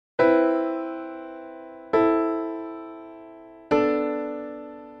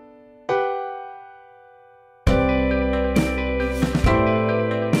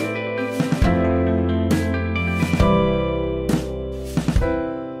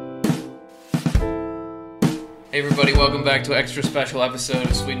Hey everybody, welcome back to an extra special episode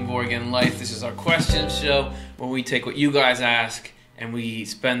of Swedenborg and Life. This is our question show where we take what you guys ask and we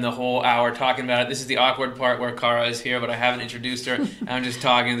spend the whole hour talking about it. This is the awkward part where Cara is here, but I haven't introduced her. I'm just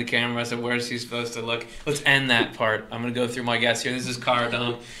talking to the camera, so where's she supposed to look? Let's end that part. I'm going to go through my guests here. This is Cara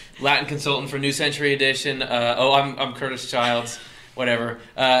Dom, Latin consultant for New Century Edition. I'm Curtis Childs. Whatever.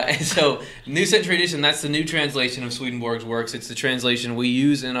 So, New Century Edition, that's the new translation of Swedenborg's works. It's the translation we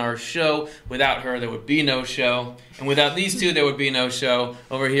use in our show. Without her, there would be no show. And without these two, there would be no show.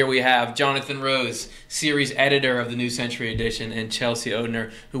 Over here we have Jonathan Rose, series editor of the New Century Edition, and Chelsea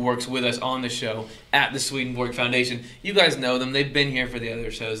Odner, who works with us on the show at the Swedenborg Foundation. You guys know them. They've been here for the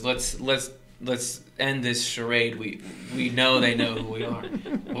other shows. Let's end this charade. We know they know who we are.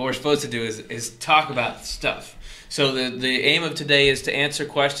 What we're supposed to do is talk about stuff. So the aim of today is to answer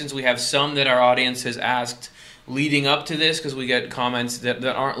questions. We have some that our audience has asked leading up to this because we get comments that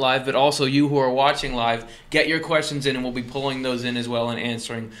aren't live, but also you who are watching live, get your questions in and we'll be pulling those in as well and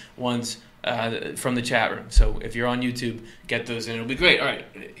answering ones from the chat room. So if you're on YouTube, get those in. It'll be great. All right.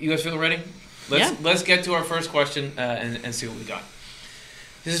 You guys feel ready? Let's get to our first question and see what we got.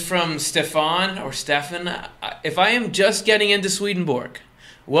 This is from Stefan. If I am just getting into Swedenborg,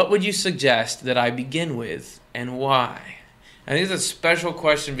 what would you suggest that I begin with and why? I think it's a special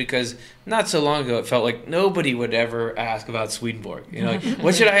question because not so long ago it felt like nobody would ever ask about Swedenborg. You know, like,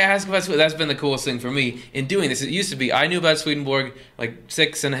 what should I ask about Swedenborg? That's been the coolest thing for me in doing this. It used to be I knew about Swedenborg, like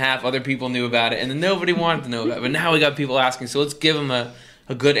 6.5 other people knew about it, and then nobody wanted to know about it. But now we got people asking, so let's give them a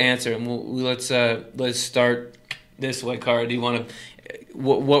good answer. And let's start this way. Cara, do you want to?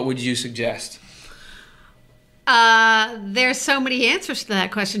 What would you suggest? There's so many answers to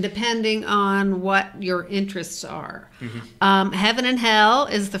that question depending on what your interests are. Mm-hmm. Heaven and Hell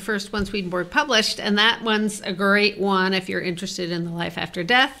is the first one Swedenborg published, and that one's a great one if you're interested in the life after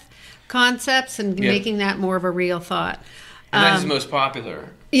death concepts and making that more of a real thought. And that's his most popular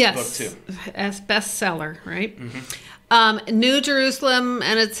book too. As bestseller, right? Mm-hmm. New Jerusalem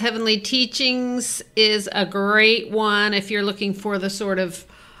and its heavenly teachings is a great one if you're looking for the sort of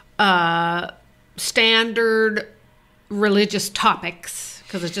standard religious topics,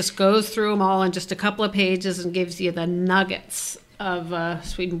 because it just goes through them all in just a couple of pages and gives you the nuggets of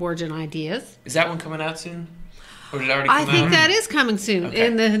Swedenborgian ideas. Is that one coming out soon? Or did it already come out? I think that is coming soon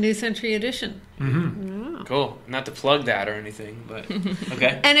in the New Century Edition. Mm-hmm. Yeah. Cool. Not to plug that or anything, but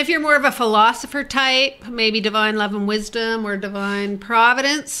okay. And if you're more of a philosopher type, maybe Divine Love and Wisdom or Divine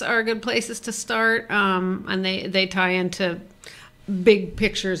Providence are good places to start. And they tie into big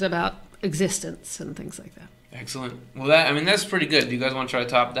pictures about existence and things like that. Excellent. Well, that's pretty good. Do you guys want to try to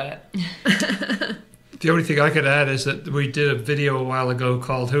top that? The only thing I could add is that we did a video a while ago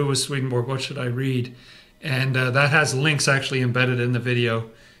called Who Was Swedenborg? What Should I Read? And that has links actually embedded in the video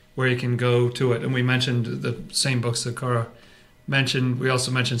where you can go to it. And we mentioned the same books that Cara mentioned. We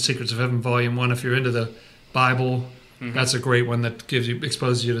also mentioned Secrets of Heaven Volume 1. If you're into the Bible, that's a great one that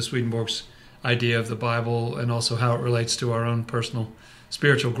exposes you to Swedenborg's idea of the Bible and also how it relates to our own personal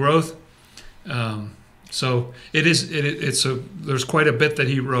spiritual growth. So there's quite a bit that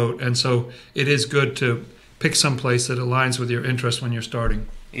he wrote, and so it is good to pick some place that aligns with your interest when you're starting.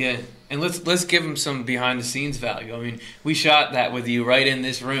 Yeah, and let's give him some behind the scenes value. I mean, we shot that with you right in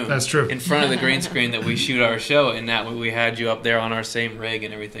this room. That's true. In front of the green screen that we shoot our show, and that way we had you up there on our same rig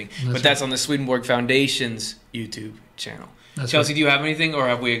and everything. That's on the Swedenborg Foundation's YouTube channel. Chelsea, do you have anything, or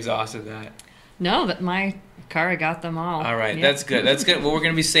have we exhausted that? No, but my Cara got them all. All right, that's good. That's good. Well, we're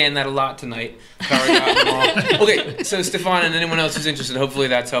going to be saying that a lot tonight. Cara got them all. Okay, so Stefan and anyone else who's interested, hopefully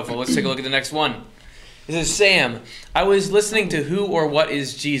that's helpful. Let's take a look at the next one. This is Sam. I was listening to Who or What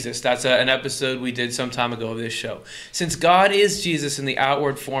is Jesus? That's an episode we did some time ago of this show. Since God is Jesus in the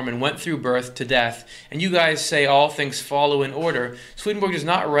outward form and went through birth to death, and you guys say all things follow in order, Swedenborg does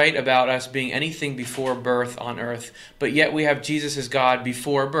not write about us being anything before birth on earth, but yet we have Jesus as God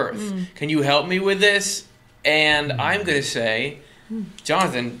before birth. Can you help me with this? And I'm going to say,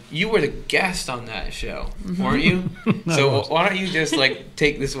 Jonathan, you were the guest on that show, weren't you? So why don't you just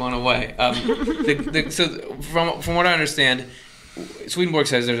take this one away? So from what I understand, Swedenborg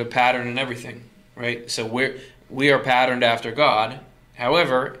says there's a pattern in everything, right? So we are patterned after God.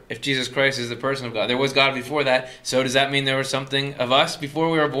 However, if Jesus Christ is the person of God, there was God before that. So does that mean there was something of us before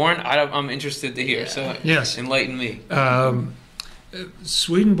we were born? I'm interested to hear. So yes, enlighten me.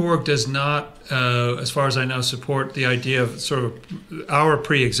 Swedenborg does not, as far as I know, support the idea of sort of our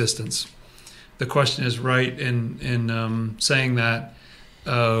pre-existence. The question is right in saying that.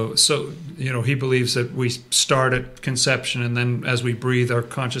 So, he believes that we start at conception, and then as we breathe, our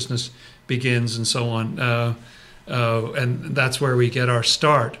consciousness begins, and so on. And that's where we get our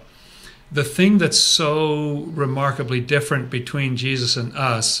start. the thing that's so remarkably different between Jesus and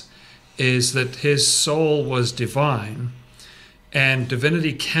us is that his soul was divine, and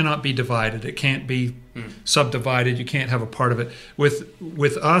divinity cannot be divided. It can't be subdivided. You can't have a part of it.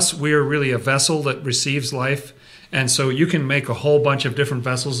 With us, we're really a vessel that receives life, and so you can make a whole bunch of different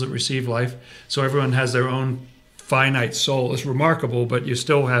vessels that receive life. So everyone has their own finite soul. It's remarkable, but you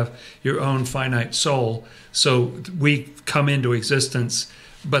still have your own finite soul. So we come into existence,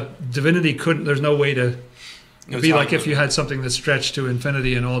 but divinity couldn't. There's no way to. It'd be like if you had something that stretched to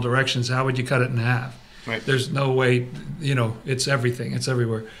infinity in all directions. How would you cut it in half? Right. There's no way, it's everything. It's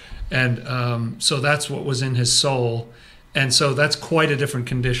everywhere. And so that's what was in his soul. And so that's quite a different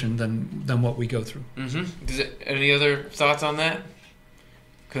condition than what we go through. Mm-hmm. Any other thoughts on that?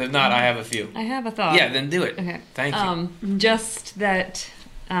 Because if not, I have a few. I have a thought. Yeah, then do it. Okay. Thank you. Just that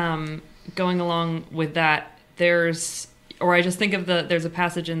going along with that, there's a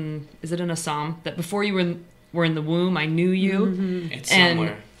passage is it in a psalm that before you were in the womb, I knew you. Mm-hmm. It's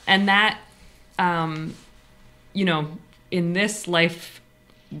somewhere. And that, in this life,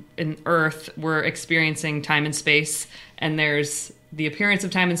 in Earth, we're experiencing time and space, and there's the appearance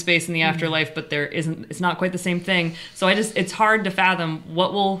of time and space in the afterlife, but it's not quite the same thing. So it's hard to fathom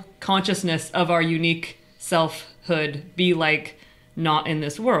what will consciousness of our unique selfhood be like not in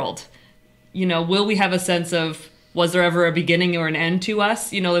this world. Will we have a sense of, was there ever a beginning or an end to us?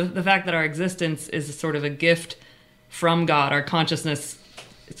 The fact that our existence is sort of a gift from God, our consciousness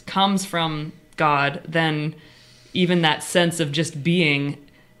comes from God, then even that sense of just being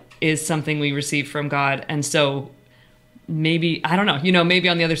is something we receive from God. And so maybe, I don't know, maybe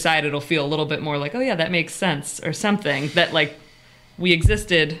on the other side it'll feel a little bit more like, oh yeah, that makes sense, or something, that like we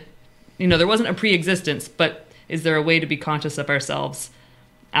existed, there wasn't a pre-existence, but is there a way to be conscious of ourselves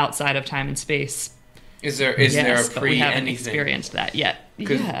outside of time and space? Is there a but we haven't anything? Experienced that yet.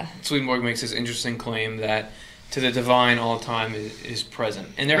 Yeah. Swedenborg makes this interesting claim that to the divine all time is present,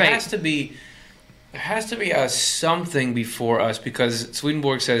 and there has to be a something before us, because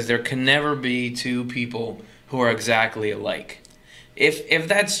Swedenborg says there can never be two people who are exactly alike. If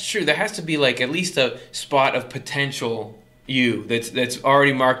that's true, there has to be like at least a spot of potential you that's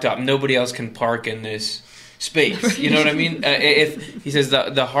already marked up. Nobody else can park in this space. You know what I mean? If he says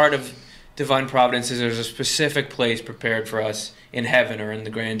the heart of divine providence is there's a specific place prepared for us in heaven or in the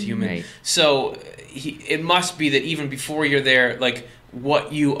grand human. Right. So it must be that even before you're there, like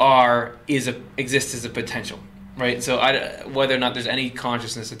what you are exists as a potential, right? So whether or not there's any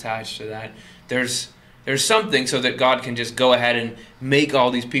consciousness attached to that, there's something so that God can just go ahead and make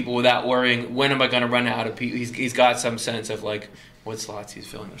all these people without worrying, when am I going to run out of people? He's got some sense of like what slots he's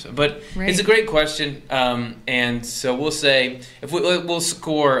filling himself. But It's a great question, and so we'll say if we'll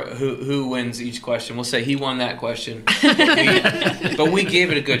score who wins each question. We'll say he won that question, but we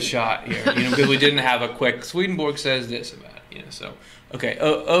gave it a good shot here, because we didn't have a quick. Swedenborg says this about it, so okay,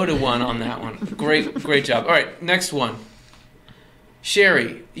 0-1 on that one. Great job. All right, next one.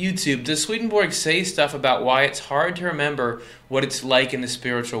 Sherry, YouTube, does Swedenborg say stuff about why it's hard to remember what it's like in the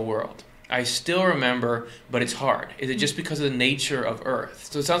spiritual world? I still remember, but it's hard. Is it just because of the nature of Earth?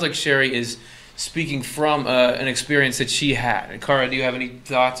 So it sounds like Sherry is speaking from an experience that she had. And Cara, do you have any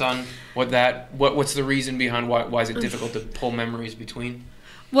thoughts on what's the reason behind why is it difficult to pull memories between?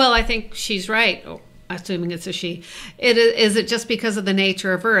 Well, I think she's right. Assuming it's a she. Is it just because of the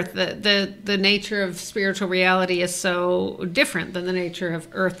nature of Earth? The nature of spiritual reality is so different than the nature of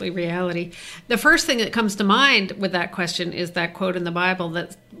earthly reality. The first thing that comes to mind with that question is that quote in the Bible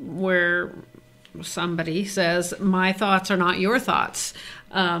where somebody says, "My thoughts are not your thoughts."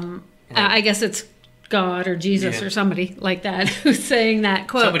 I guess it's God or Jesus or somebody like that who's saying that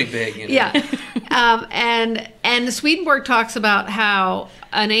quote. Somebody big, Yeah. And Swedenborg talks about how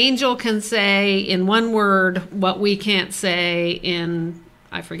an angel can say in one word what we can't say in,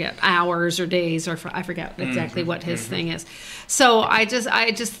 I forget, hours or days, or I forget exactly what his thing is. So I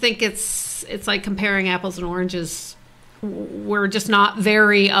just think it's like comparing apples and oranges. We're just not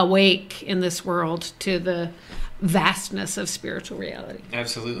very awake in this world to the vastness of spiritual reality.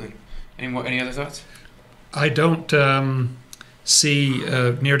 Absolutely. Any other thoughts? I don't see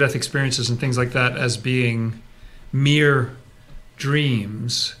near-death experiences and things like that as being mere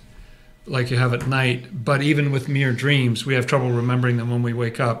dreams like you have at night. But even with mere dreams, we have trouble remembering them when we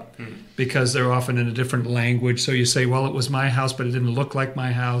wake up because they're often in a different language. So you say, well, it was my house, but it didn't look like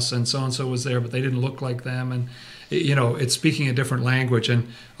my house, and so-and-so was there, but they didn't look like them. And it's speaking a different language,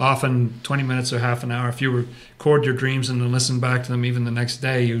 and often 20 minutes or half an hour, if you record your dreams and then listen back to them even the next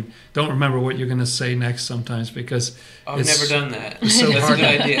day, you don't remember what you're going to say next sometimes because I've never done that. It's so That's hard, a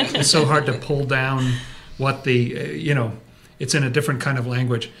good idea. It's so hard to pull down what the, it's in a different kind of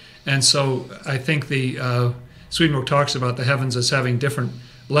language. And so I think the Swedenborg talks about the heavens as having different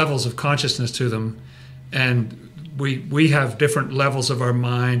levels of consciousness to them, and we have different levels of our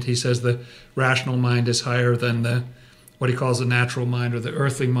mind. He says the rational mind is higher than the what he calls the natural mind or the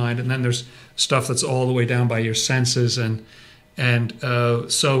earthly mind, and then there's stuff that's all the way down by your senses, and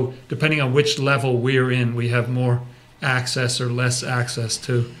so depending on which level we're in, we have more access or less access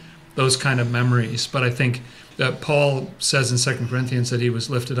to those kind of memories. But I think that Paul says in 2 Corinthians that he was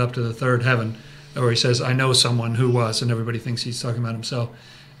lifted up to the third heaven, or he says, I know someone who was, and everybody thinks he's talking about himself.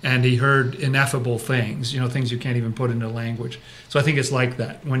 And he heard ineffable things, things you can't even put into language. So I think it's like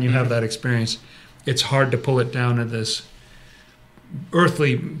that. When you have that experience, it's hard to pull it down to this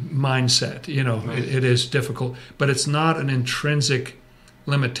earthly mindset. It is difficult, but it's not an intrinsic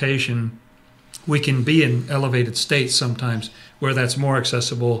limitation. We can be in elevated states sometimes where that's more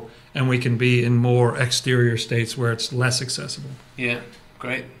accessible, and we can be in more exterior states where it's less accessible. Yeah,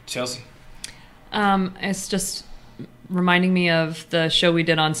 great. Chelsea? It's just reminding me of the show we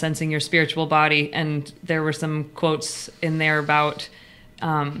did on sensing your spiritual body, and there were some quotes in there about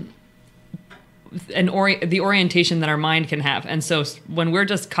the orientation that our mind can have. And so when we're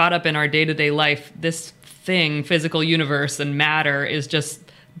just caught up in our day-to-day life, this thing, physical universe and matter, is just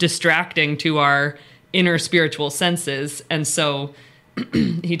distracting to our inner spiritual senses. And so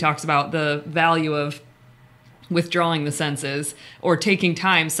he talks about the value of withdrawing the senses, or taking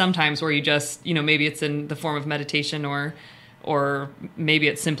time sometimes where you just, maybe it's in the form of meditation, or maybe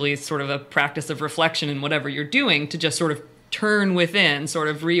it's simply sort of a practice of reflection in whatever you're doing, to just sort of turn within, sort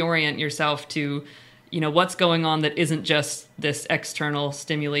of reorient yourself to, what's going on that isn't just this external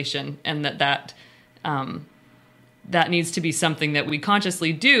stimulation, and that needs to be something that we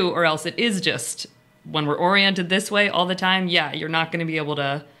consciously do, or else it is just, when we're oriented this way all the time, you're not going to be able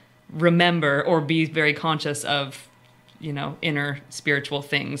to remember or be very conscious of, inner spiritual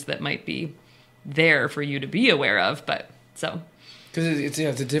things that might be there for you to be aware of. But so, because it's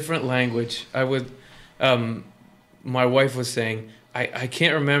a different language. My wife was saying, I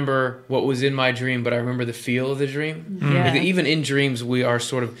can't remember what was in my dream, but I remember the feel of the dream. Yeah. Like, even in dreams, we are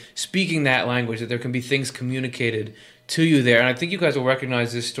sort of speaking that language, that there can be things communicated to you there. And I think you guys will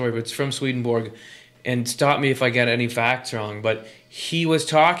recognize this story, but it's from Swedenborg. And stop me if I get any facts wrong, but he was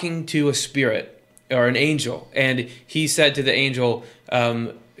talking to a spirit or an angel, and he said to the angel,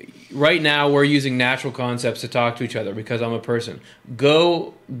 right now we're using natural concepts to talk to each other because I'm a person.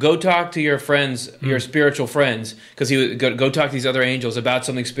 Go talk to your friends, your spiritual friends, because he would go talk to these other angels about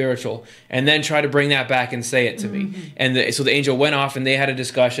something spiritual, and then try to bring that back and say it to me. And so the angel went off, and they had a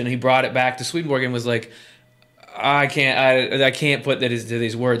discussion. He brought it back to Swedenborg and was like, I can't put that to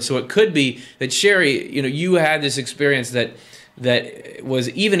these words. So it could be that, Sherry, you had this experience that was,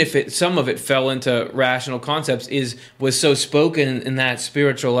 even if some of it fell into rational concepts, was so spoken in that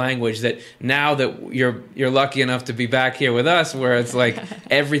spiritual language that now that you're lucky enough to be back here with us, where it's like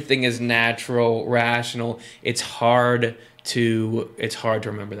everything is natural, rational, it's hard to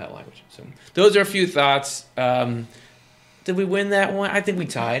remember that language. So those are a few thoughts. Did we win that one? I think we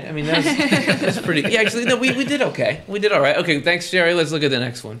tied. I mean, that's pretty... Yeah, actually, no, we did okay. We did all right. Okay, thanks, Sherry. Let's look at the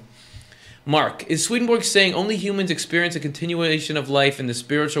next one. Mark, is Swedenborg saying only humans experience a continuation of life in the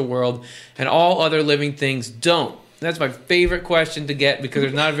spiritual world and all other living things don't? That's my favorite question to get, because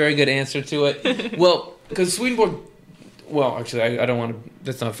there's not a very good answer to it. Well, because Swedenborg... Well, actually, I don't want to...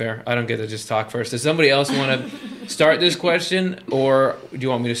 That's not fair. I don't get to just talk first. Does somebody else want to start this question, or do you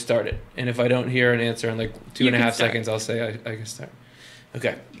want me to start it? And if I don't hear an answer in like 2.5 seconds, I'll say I can start.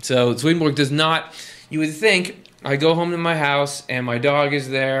 Okay. So Swedenborg does not... You would think, I go home to my house, and my dog is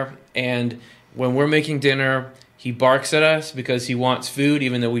there, and when we're making dinner, he barks at us because he wants food,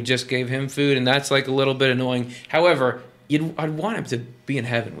 even though we just gave him food, and that's like a little bit annoying. However, I'd want him to be in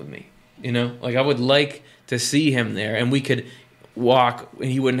heaven with me. Like I would like to see him there, and we could walk,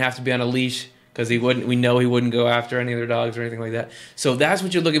 and he wouldn't have to be on a leash, because we know he wouldn't go after any other dogs or anything like that. So that's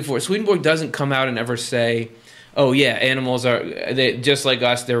what you're looking for. Swedenborg doesn't come out and ever say, oh yeah, animals they just like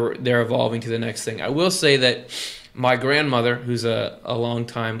us, they're evolving to the next thing. I will say that my grandmother, who's a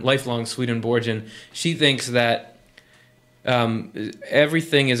lifelong Swedenborgian, she thinks that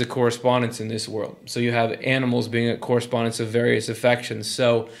everything is a correspondence in this world. So you have animals being a correspondence of various affections.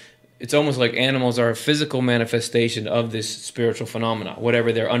 So it's almost like animals are a physical manifestation of this spiritual phenomena,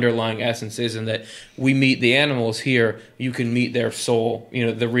 whatever their underlying essence is, and that we meet the animals here, you can meet their soul,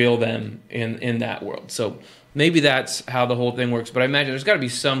 the real them in that world. So maybe that's how the whole thing works. But I imagine there's got to be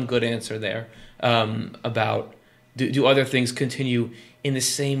some good answer there about do other things continue in the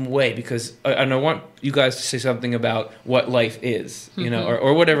same way? Because I want you guys to say something about what life is,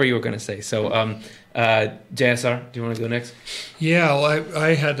 or whatever you were going to say. So JSR, do you want to go next? Yeah, well,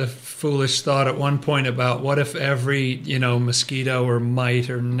 I had a foolish thought at one point about what if every, mosquito or mite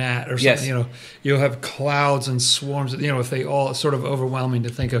or gnat or something, Yes. You'll have clouds and swarms, if they all, it's sort of overwhelming to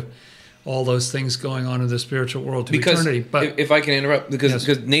think of all those things going on in the spiritual world to Because eternity. But if I can interrupt, because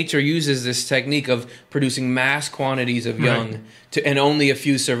Yes. nature uses this technique of producing mass quantities of young, and only a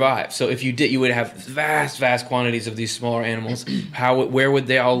few survive. So if you did, you would have vast quantities of these smaller animals. Where would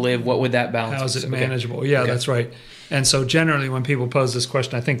they all live? What would that balance? how is be? it Okay. manageable? Yeah, Okay. that's right. And so generally when people pose this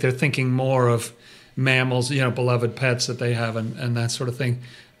question, I think they're thinking more of mammals, beloved pets that they have and that sort of thing.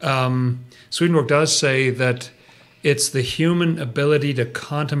 Swedenborg does say that it's the human ability to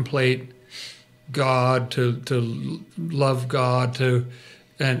contemplate God, to love God,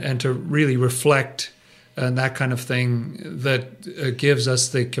 and to really reflect and that kind of thing that gives us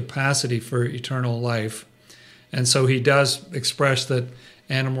the capacity for eternal life. And so he does express that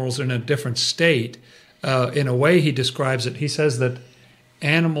animals are in a different state. In a way, he describes it. He says that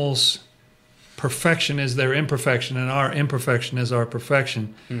animals' perfection is their imperfection, and our imperfection is our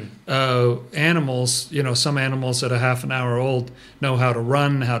perfection. Animals, some animals at a half an hour old know how to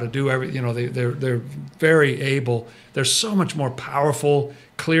run, how to do everything. They're very able. They're so much more powerful,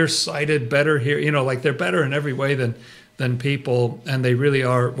 clear-sighted, better here. They're better in every way than people, and they really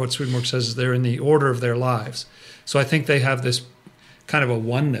are. What Swedenborg says is they're in the order of their lives. So I think they have this kind of a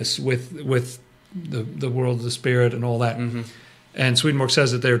oneness with the world of the spirit and all that. Mm-hmm. And Swedenborg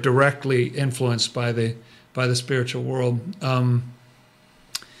says that they're directly influenced by the spiritual world.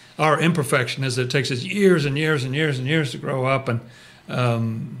 Our imperfection is that it takes us years and years and years and years to grow up, and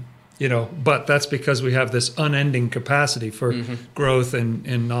but that's because we have this unending capacity for growth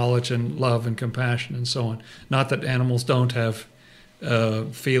in knowledge and love and compassion and so on. Not that animals don't have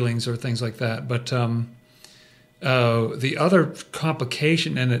feelings or things like that, but the other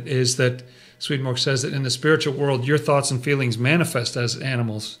complication in it is that Swedenborg says that in the spiritual world, your thoughts and feelings manifest as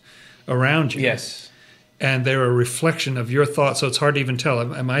animals around you. Yes. And they're a reflection of your thoughts, so it's hard to even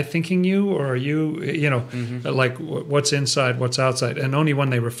tell. Am I thinking you, or are you, like what's inside, what's outside? And only when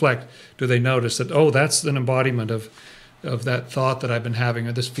they reflect do they notice that, oh, that's an embodiment of that thought that I've been having,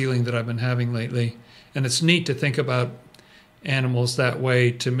 or this feeling that I've been having lately. And it's neat to think about animals that way,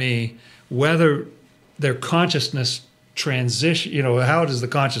 to me, whether their consciousness transition, how does the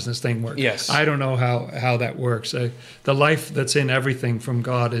consciousness thing work? Yes. I don't know how that works. The life that's in everything from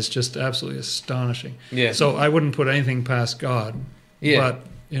God is just absolutely astonishing. Yeah. So I wouldn't put anything past God. Yeah. But,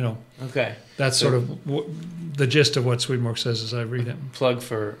 Okay. that's sort of the gist of what Swedenborg says as I read it. Plug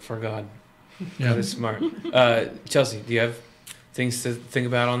for God. Yeah. That is smart. Chelsea, do you have things to think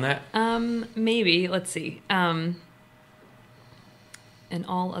about on that? Maybe. Let's see. And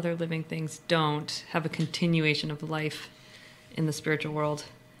all other living things don't have a continuation of life in the spiritual world.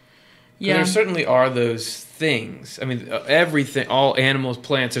 Yeah, there certainly are those things. I mean, everything, all animals,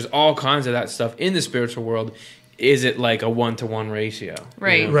 plants, there's all kinds of that stuff in the spiritual world. Is it like a 1-to-1 ratio?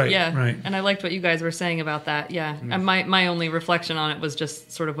 Right. Right, Yeah. right. And I liked what you guys were saying about that. Yeah. And my only reflection on it was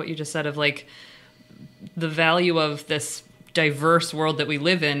just sort of what you just said of like the value of this diverse world that we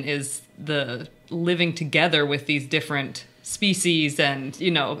live in is the living together with these different species and,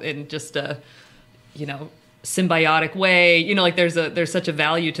 in just a, symbiotic way, like there's such a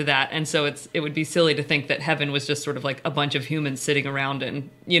value to that. And so it would be silly to think that heaven was just sort of like a bunch of humans sitting around in,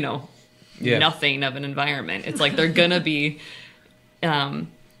 nothing of an environment. It's like they're gonna be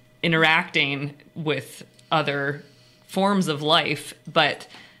interacting with other forms of life, but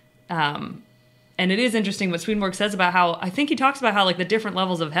and it is interesting what Swedenborg says about how, I think he talks about how like the different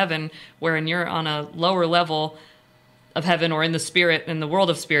levels of heaven, wherein you're on a lower level of heaven or in the spirit, in the world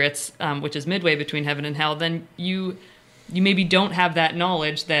of spirits, which is midway between heaven and hell, then you maybe don't have that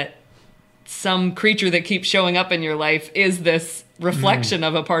knowledge that some creature that keeps showing up in your life is this reflection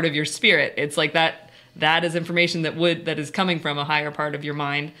of a part of your spirit. It's like that is information that is coming from a higher part of your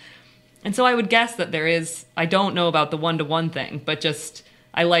mind. And so I would guess that there is, I don't know about the 1-to-1 thing, but just,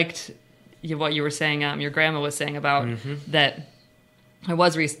 I liked what you were saying, your grandma was saying about that. I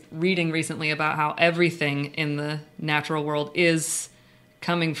was reading recently about how everything in the natural world is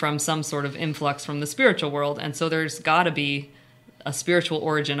coming from some sort of influx from the spiritual world. And so there's got to be a spiritual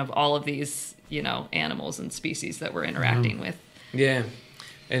origin of all of these, animals and species that we're interacting with. Yeah.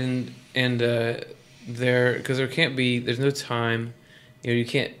 And because there's no time, you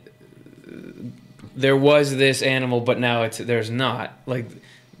can't, there was this animal, but now there's not. Like,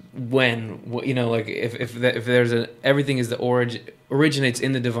 when, like if there's everything is the originates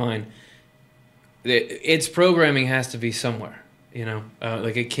in the divine, its programming has to be somewhere,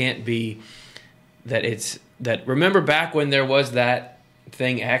 like it can't be that remember back when there was that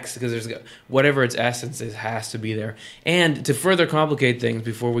thing X, because there's whatever its essence is has to be there. And to further complicate things,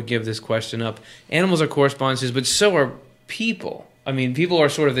 before we give this question up, animals are correspondences, but so are people. I mean, people are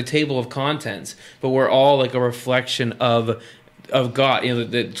sort of the table of contents, but we're all like a reflection of God. You know,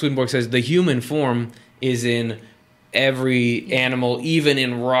 the Swedenborg says the human form is in every animal, even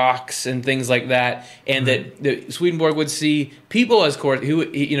in rocks and things like that, and that Swedenborg would see people as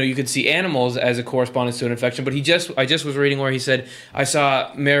you could see animals as a correspondence to an affection. But I just was reading where he said, I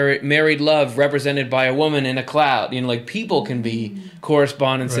saw married love represented by a woman in a cloud. You know, like people can be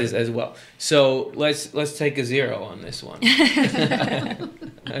correspondences as well. So let's take a 0 on this one. I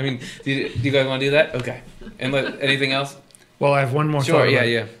mean, do you guys want to do that? Okay. And anything else? Well, I have one more Sure. thought.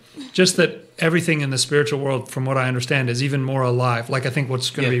 Yeah. Just that everything in the spiritual world, from what I understand, is even more alive. Like, I think what's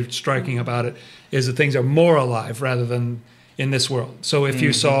going to be striking about it is that things are more alive rather than in this world. So if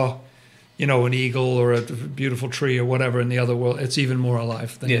you saw, you know, an eagle or a beautiful tree or whatever in the other world, it's even more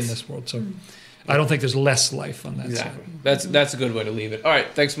alive than in this world. So I don't think there's less life on that side. That's a good way to leave it. All right,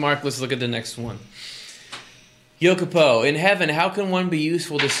 thanks, Mark. Let's look at the next one. Yokopo, in heaven, how can one be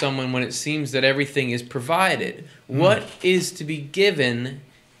useful to someone when it seems that everything is provided? What is to be given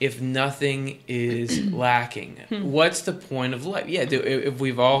if nothing is lacking? What's the point of life? Yeah, if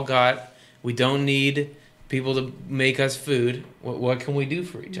we don't need people to make us food, what can we do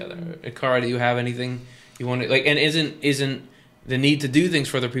for each other? Cara, do you have anything you want to, like, and isn't the need to do things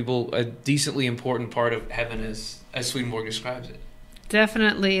for other people a decently important part of heaven as Swedenborg describes it?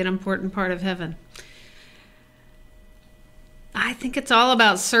 Definitely an important part of heaven. I think it's all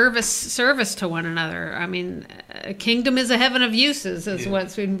about service to one another. I mean, a kingdom is a heaven of uses, is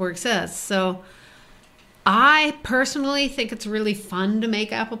what Swedenborg says. So I personally think it's really fun to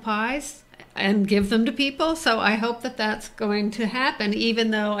make apple pies and give them to people. So I hope that that's going to happen,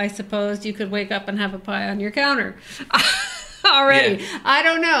 even though I suppose you could wake up and have a pie on your counter already. Yeah. I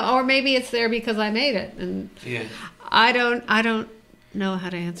don't know. Or maybe it's there because I made it. And I don't know how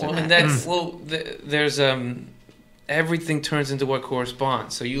to answer that. And that's, there's... everything turns into what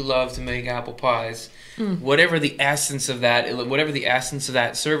corresponds. So you love to make apple pies. Whatever the essence of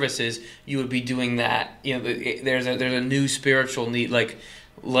that service is, you would be doing that. You know, there's a new spiritual need, like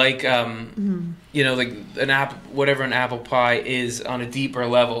you know, like whatever an apple pie is on a deeper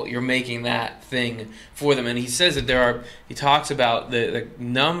level. You're making that thing for them. And he says that he talks about the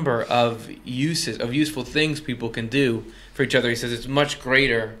number of uses of useful things people can do for each other. He says it's much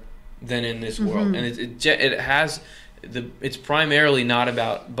greater than in this world, and it has it's primarily not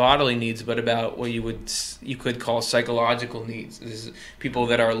about bodily needs, but about what you could call psychological needs. This is people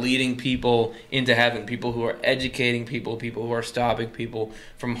that are leading people into heaven, people who are educating people who are stopping people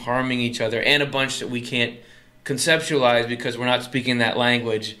from harming each other, and a bunch that we can't conceptualize because we're not speaking that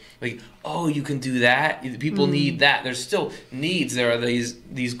language. Like, oh, you can do that? People need that. There's still needs. There are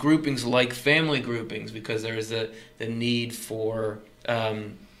these groupings like family groupings because there is the need for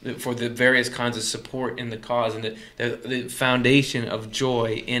the various kinds of support in the cause, and the foundation of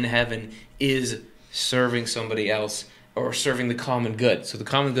joy in heaven is serving somebody else or serving the common good. So the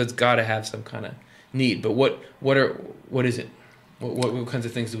common good's got to have some kind of need. But what is it? What kinds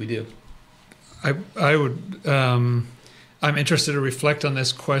of things do we do? I would. I'm interested to reflect on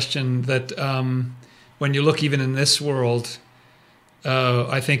this question that when you look even in this world,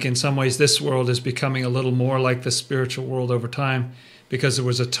 I think in some ways this world is becoming a little more like the spiritual world over time, because there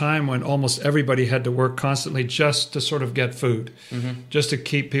was a time when almost everybody had to work constantly just to sort of get food, just to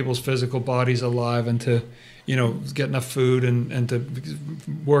keep people's physical bodies alive and to, get enough food and to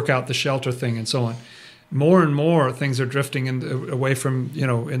work out the shelter thing and so on. More and more things are drifting away from,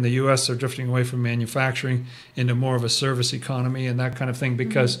 in the U.S. they're drifting away from manufacturing into more of a service economy and that kind of thing,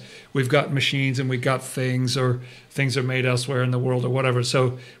 because we've got machines and we've got things, or things are made elsewhere in the world or whatever.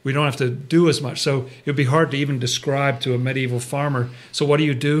 So we don't have to do as much. So it would be hard to even describe to a medieval farmer. So what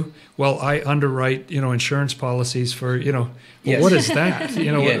do? Well, I underwrite, insurance policies for, well, what is that?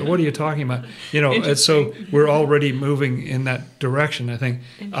 What are you talking about? And so we're already moving in that direction, I think.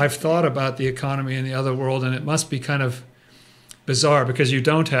 I've thought about the economy in the other world, and it must be kind of bizarre because you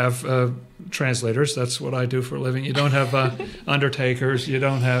don't have translators. That's what I do for a living. You don't have undertakers. You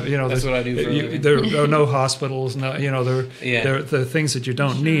don't have, that's what I do for a living. There are no hospitals. No, there are the things that you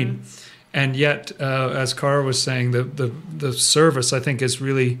don't need. And yet, as Cara was saying, the service, I think, is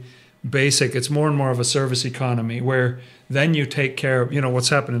really basic. It's more and more of a service economy where then you take care of, what's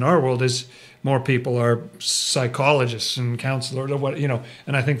happened in our world is more people are psychologists and counselors,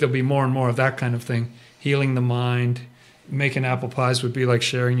 and I think there'll be more and more of that kind of thing. Healing the mind, making apple pies would be like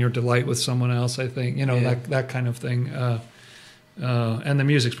sharing your delight with someone else, I think, that kind of thing. And the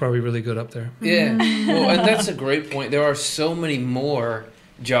music's probably really good up there. Yeah, well, and that's a great point. There are so many more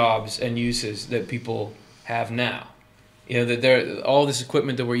jobs and uses that people have now. You know, that there all this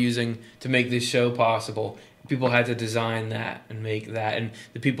equipment that we're using to make this show possible. People had to design that and make that, and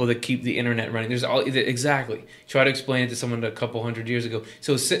the people that keep the internet running. There's all exactly. Try to explain it to someone a couple hundred years ago.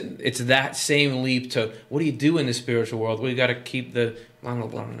 So it's that same leap to what do you do in the spiritual world? Well, you got to keep the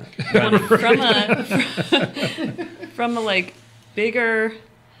running. From a like bigger,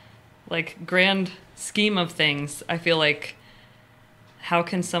 like grand scheme of things, I feel like how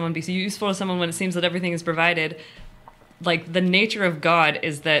can someone be useful to someone when it seems that everything is provided? Like the nature of God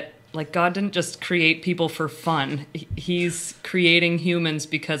is that like God didn't just create people for fun. He's creating humans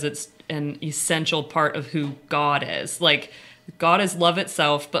because it's an essential part of who God is. Like God is love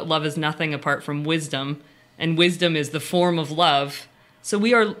itself, but love is nothing apart from wisdom, and wisdom is the form of love. So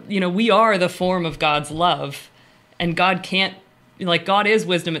we are the form of God's love, and God can't, like God is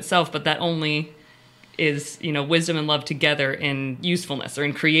wisdom itself, but that only is, wisdom and love together in usefulness or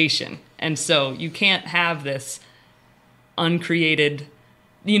in creation. And so you can't have this uncreated,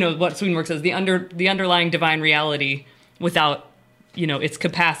 what Swedenborg says, the underlying divine reality without, its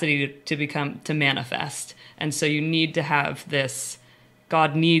capacity to manifest. And so you need to have this,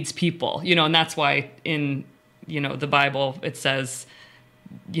 God needs people, and that's why in, the Bible, it says,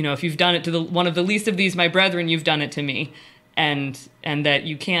 if you've done it to one of the least of these, my brethren, you've done it to me. And that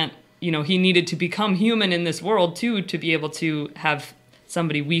you can't, he needed to become human in this world too, to be able to have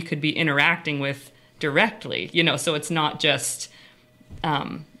somebody we could be interacting with directly, so it's not just,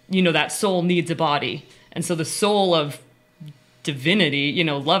 that soul needs a body. And so the soul of divinity,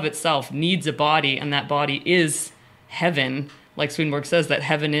 love itself needs a body, and that body is heaven. Like Swedenborg says, that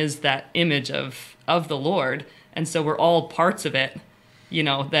heaven is that image of the Lord. And so we're all parts of it,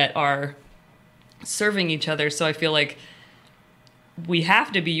 that are serving each other. So I feel like we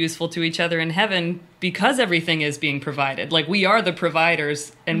have to be useful to each other in heaven because everything is being provided. Like we are the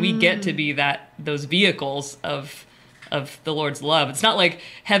providers, and we get to be those vehicles of the Lord's love. It's not like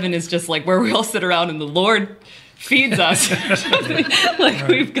heaven is just like where we all sit around and the Lord feeds us. Like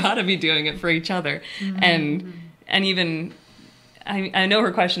we've got to be doing it for each other. And even I know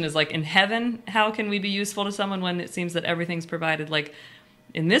her question is like, in heaven, how can we be useful to someone when it seems that everything's provided? Like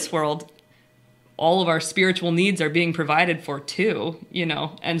in this world, all of our spiritual needs are being provided for too,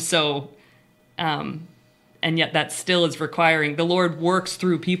 and so, and yet that still is requiring, the Lord works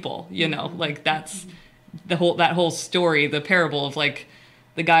through people, like that's that whole story, the parable of like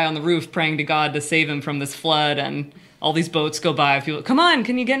the guy on the roof praying to God to save him from this flood, and all these boats go by. People, come on,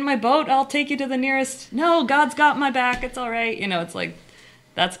 can you get in my boat? I'll take you to the nearest. No, God's got my back. It's all right. It's like,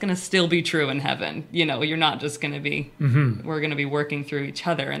 that's going to still be true in heaven. You're not just going to be, we're going to be working through each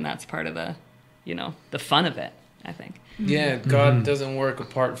other. And that's part of the, the fun of it, I think. Yeah, God doesn't work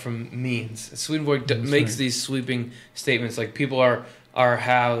apart from means. Swedenborg makes these sweeping statements like people are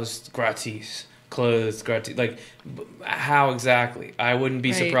housed gratis, clothed gratis. Like, how exactly? I wouldn't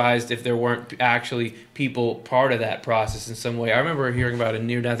be surprised if there weren't actually people part of that process in some way. I remember hearing about a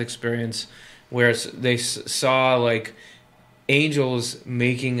near-death experience where they saw like angels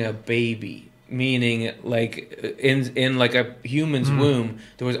making a baby. Meaning, like in like a human's womb,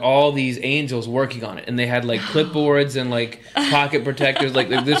 there was all these angels working on it, and they had like clipboards and like pocket protectors. Like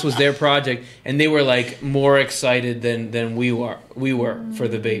this was their project, and they were like more excited than we were for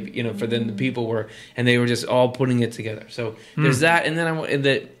the baby, for than the people were, and they were just all putting it together. So there's that, and then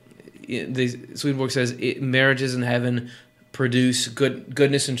the Swedenborg says marriages in heaven produce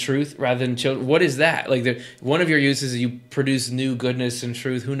goodness and truth rather than children. What is that? Like one of your uses is you produce new goodness and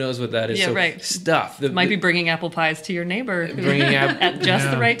truth. Who knows what that is? Yeah, so right. Stuff. Might be bringing apple pies to your neighbor at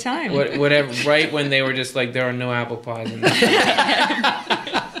just the right time. Whatever. Right when they were just like, there are no apple pies in this.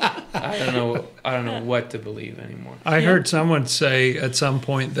 I don't know what to believe anymore. I heard someone say at some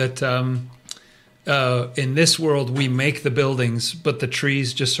point that in this world we make the buildings, but the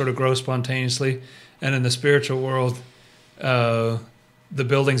trees just sort of grow spontaneously, and in the spiritual world, the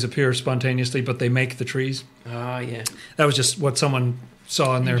buildings appear spontaneously, but they make the trees. Yeah. That was just what someone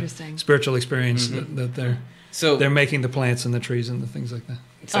saw in their spiritual experience, that they're making the plants and the trees and the things like that.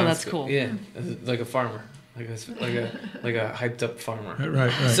 That's cool. Yeah, like a farmer, like a hyped up farmer.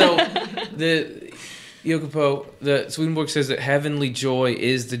 Right. So the Yokopo, the Swedenborg says that heavenly joy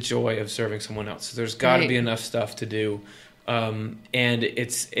is the joy of serving someone else. So there's got to be enough stuff to do. And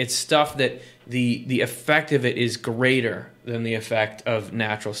it's stuff that the effect of it is greater than the effect of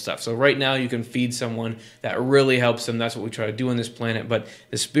natural stuff. So right now you can feed someone, that really helps them. That's what we try to do on this planet. But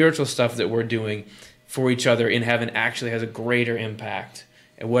the spiritual stuff that we're doing for each other in heaven actually has a greater impact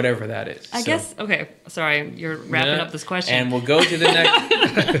and whatever that is. I guess, okay, sorry, you're wrapping up this question. And we'll go to the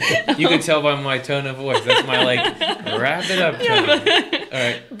next. You can tell by my tone of voice. That's my, wrap it up tone. All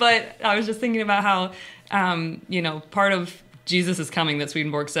right. But I was just thinking about how, part of Jesus' coming that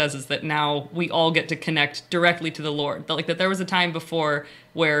Swedenborg says is that now we all get to connect directly to the Lord. That there was a time before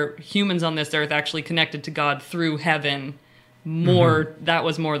where humans on this earth actually connected to God through heaven more. That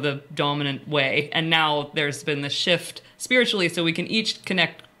was more the dominant way. And now there's been this shift spiritually so we can each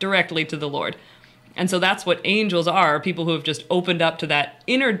connect directly to the Lord. And so that's what angels are, people who have just opened up to that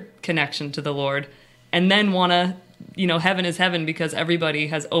inner connection to the Lord and then want to, heaven is heaven because everybody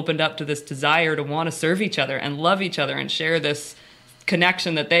has opened up to this desire to want to serve each other and love each other and share this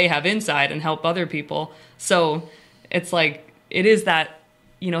connection that they have inside and help other people. So it's it is that,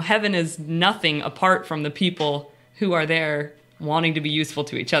 heaven is nothing apart from the people who are there wanting to be useful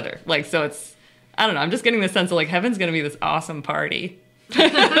to each other. So it's, I don't know, I'm just getting the sense of heaven's going to be this awesome party.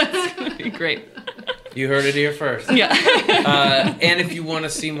 It's going to be great. You heard it here first. Yeah. And if you want to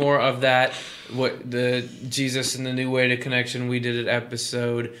see more of that, what the Jesus and the New Way to Connection, we did an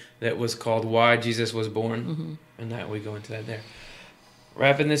episode that was called Why Jesus Was Born, and that we go into that there.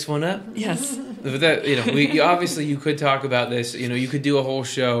 Wrapping this one up. Yes. That, obviously you could talk about this. You could do a whole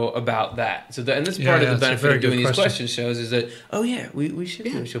show about that. So and that's part of the benefit of doing these question shows is that we should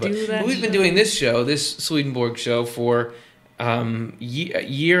do a show about it. We've been doing this show, this Swedenborg show, for a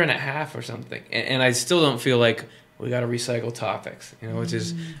year and a half or something, and I still don't feel like we got to recycle topics, which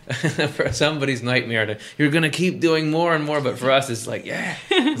is for somebody's nightmare. You're going to keep doing more and more, but for us, it's let's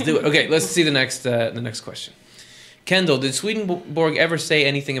do it. Okay, let's see the next question. Kendall, did Swedenborg ever say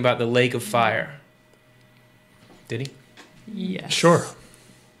anything about the lake of fire? Did he? Yes. Sure.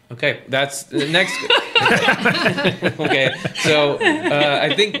 Okay, that's the next. Okay, so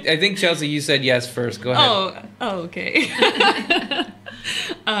I think Chelsea, you said yes first. Go ahead. Oh, okay.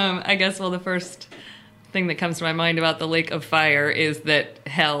 I guess the first thing that comes to my mind about the lake of fire is that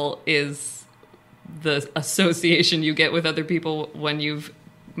hell is the association you get with other people when you've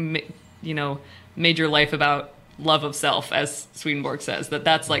made your life about love of self, as Swedenborg says,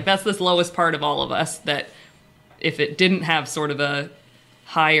 that's this lowest part of all of us, that if it didn't have sort of a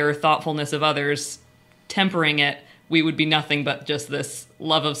higher thoughtfulness of others tempering it, we would be nothing but just this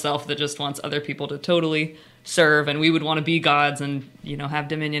love of self that just wants other people to totally serve, and we would want to be gods and have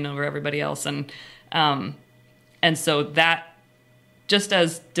dominion over everybody else. And so that, just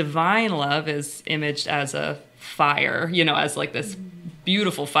as divine love is imaged as a fire, as this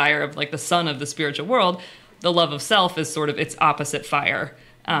beautiful fire of the sun of the spiritual world, the love of self is sort of its opposite fire,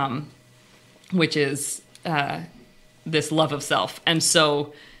 which is this love of self. And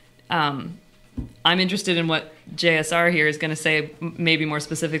so I'm interested in what JSR here is going to say, maybe more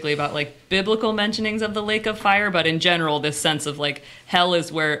specifically about biblical mentionings of the lake of fire, but in general, this sense of hell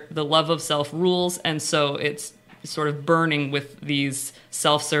is where the love of self rules, and so it's sort of burning with these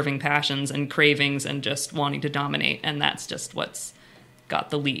self-serving passions and cravings and just wanting to dominate, and that's just what's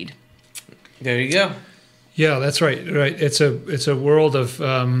got the lead. There you go. Yeah, that's right. Right. It's a world of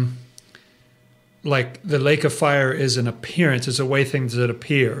the lake of fire is an appearance. It's a way things that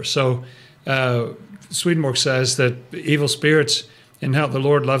appear. So Swedenborg says that evil spirits in hell, the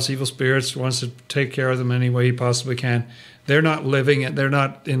Lord loves evil spirits, wants to take care of them any way he possibly can. They're not living it. They're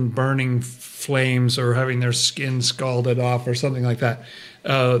not in burning flames or having their skin scalded off or something like that.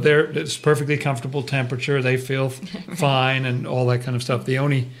 It's perfectly comfortable temperature. They feel fine and all that kind of stuff. The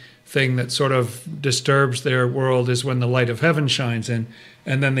only thing that sort of disturbs their world is when the light of heaven shines in,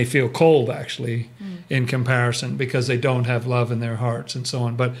 and then they feel cold actually in comparison because they don't have love in their hearts and so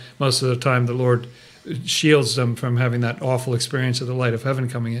on. But most of the time the Lord shields them from having that awful experience of the light of heaven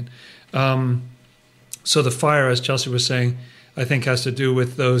coming in. So the fire, as Chelsea was saying, I think has to do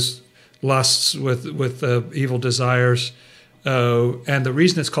with those lusts, with evil desires, and the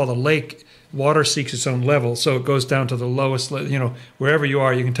reason it's called a lake. Water seeks its own level, so it goes down to the lowest. Wherever you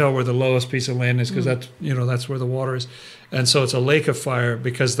are, you can tell where the lowest piece of land is because that's where the water is, and so it's a lake of fire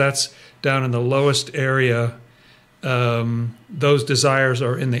because that's down in the lowest area. Those desires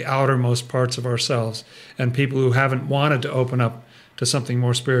are in the outermost parts of ourselves, and people who haven't wanted to open up to something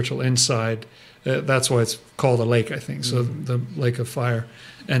more spiritual inside, that's why it's called a lake, I think. So the lake of fire,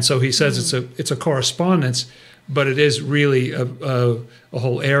 and so he says it's a correspondence. But it is really a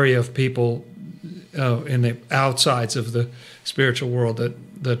whole area of people in the outsides of the spiritual world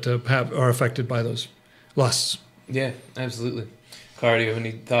that are affected by those lusts. Yeah, absolutely. Cara, do you have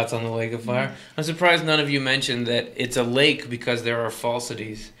any thoughts on the lake of fire? I'm surprised none of you mentioned that it's a lake because there are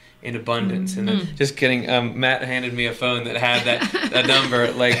falsities in abundance. And just kidding. Matt handed me a phone that had that number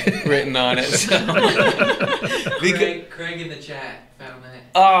written on it. So. Craig in the chat found that.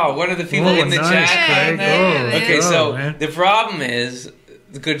 Oh, one of the people in the nice, chat. Craig. Okay, Oh, so man. the problem is,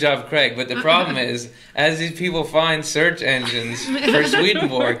 good job, Craig. But the problem is, as these people find search engines for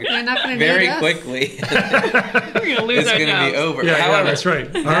Swedenborg, They're not gonna very need us. quickly, We're going to lose it's our going to be jobs. over. Yeah, However, that's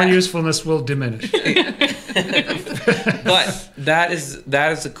right. Our usefulness will diminish. but that is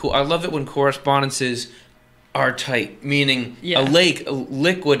the cool. I love it when correspondences are tight, meaning Yeah. a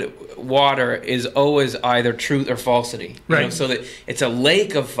liquid water is always either truth or falsity. You know, Right. so that it's a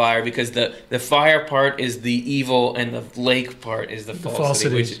lake of fire because the fire part is the evil and the lake part is the falsity.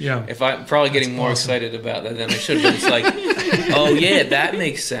 falsities, Which, yeah. if I'm probably getting more awesome. excited about that than I should, but it's like, oh yeah, that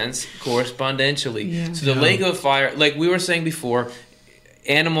makes sense correspondentially. Yeah. So the lake of fire, like we were saying before,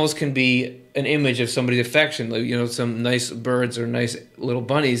 animals can be an image of somebody's affection. Like, you know, some nice birds or nice little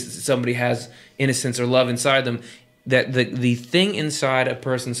bunnies, somebody has innocence or love inside them. That the thing inside a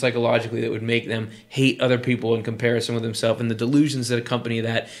person psychologically that would make them hate other people in comparison with themselves, and the delusions that accompany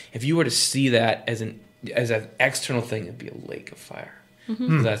that, if you were to see that as an external thing, it'd be a lake of fire.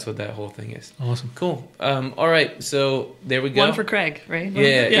 So that's what that whole thing is. Awesome. Cool. All right, so there we go. One for Craig, right?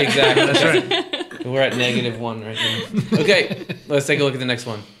 Yeah, exactly. That's right. We're at -1 right now. Okay, let's take a look at the next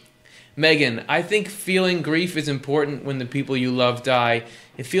one. Megan, I think feeling grief is important when the people you love die.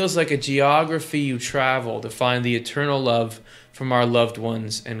 It feels like a geography you travel to find the eternal love from our loved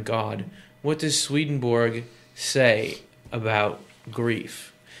ones and God. What does Swedenborg say about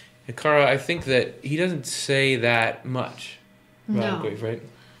grief? And Cara, I think that he doesn't say that much about No. grief, right?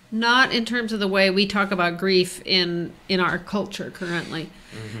 Not in terms of the way we talk about grief in our culture currently.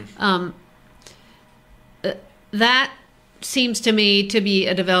 That seems to me to be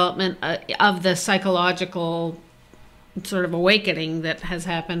a development of the psychological sort of awakening that has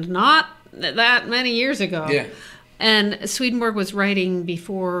happened not that many years ago. Yeah. And Swedenborg was writing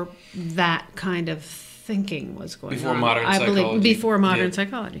before that kind of thinking was going Before on. modern I psychology. believe before modern Yeah.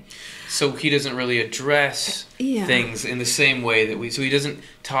 psychology. So he doesn't really address Yeah. things in the same way that we. So he doesn't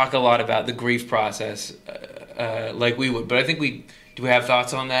talk a lot about the grief process like we would. But I think we have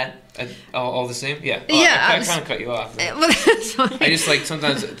thoughts on that all the same. Yeah. Yeah, I I was- kind of cut you off. Well, that's fine. I just like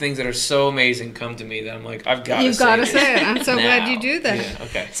sometimes things that are so amazing come to me that I'm like, I've got. You've got to say it. I'm so now. glad you do that. Yeah.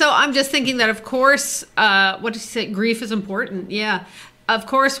 Okay. So I'm just thinking that, of course, what did you say? Grief is important. Yeah. Of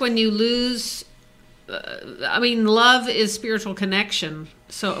course, when you lose, love is spiritual connection.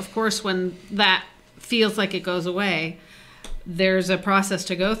 So, of course, when that feels like it goes away, there's a process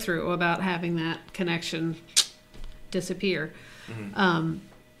to go through about having that connection disappear.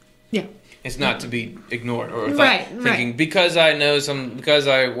 Yeah. It's not to be ignored or Right, thinking because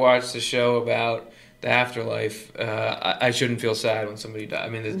I watched a show about the afterlife. I shouldn't feel sad when somebody dies. I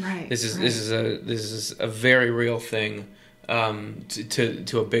mean, this is a very real thing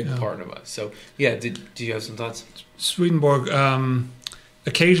to a big part of us. So yeah, do you have some thoughts? Swedenborg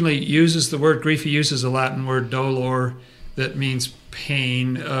occasionally uses the word grief. He uses a Latin word dolor that means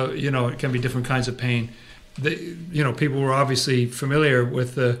pain. It can be different kinds of pain. People were obviously familiar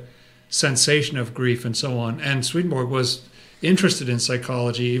with the sensation of grief and so on. And Swedenborg was interested in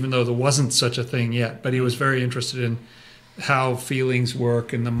psychology, even though there wasn't such a thing yet. But he was very interested in how feelings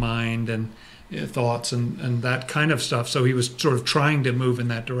work in the mind and thoughts and that kind of stuff. So he was sort of trying to move in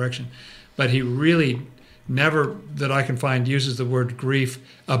that direction. But he really never, that I can find, uses the word grief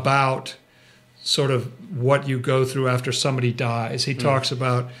about sort of what you go through after somebody dies. He talks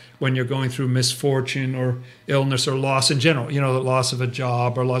about when you're going through misfortune or illness or loss in general, the loss of a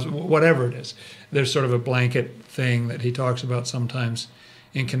job or loss, whatever it is. There's sort of a blanket thing that he talks about sometimes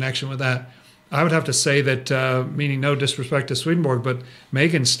in connection with that. I would have to say that, meaning no disrespect to Swedenborg, but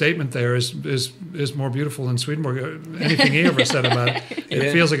Megan's statement there is more beautiful than Swedenborg, anything he ever said about it.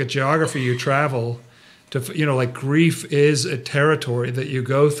 It feels like a geography you travel to, like grief is a territory that you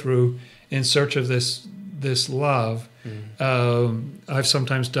go through in search of this love. I've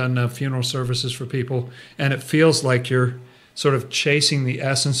sometimes done funeral services for people, and it feels like you're sort of chasing the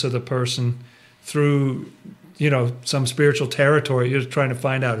essence of the person through, some spiritual territory. You're trying to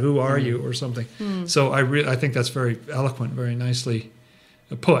find out who are you or something. So I think that's very eloquent, very nicely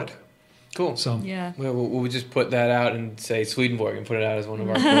put. Cool. So Yeah. We'll just put that out and say Swedenborg and put it out as one of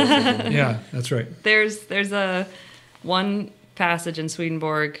our quotes. yeah, that's right. There's a one passage in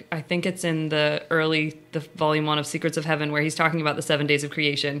Swedenborg, I think it's in the volume 1 of Secrets of Heaven, where he's talking about the 7 days of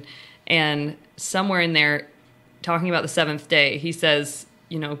creation. And somewhere in there, talking about the 7th day, he says,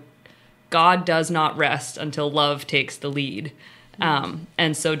 God does not rest until love takes the lead.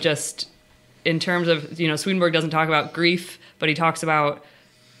 And so just in terms of, Swedenborg doesn't talk about grief, but he talks about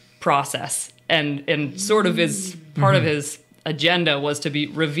process. And sort of part of his agenda was to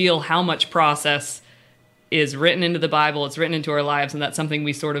reveal how much process is written into the Bible, it's written into our lives, and that's something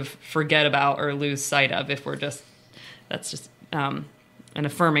we sort of forget about or lose sight of if we're just, that's just an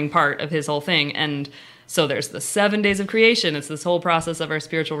affirming part of his whole thing. And so there's the 7 days of creation. It's this whole process of our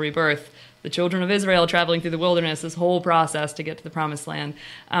spiritual rebirth. The children of Israel traveling through the wilderness, this whole process to get to the promised land.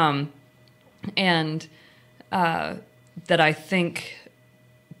 And that I think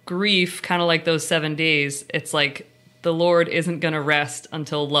grief, kind of like those 7 days, it's like the Lord isn't going to rest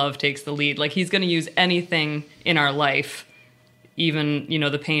until love takes the lead. Like he's going to use anything in our life, even, you know,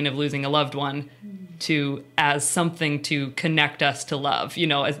 the pain of losing a loved one, to as something to connect us to love, you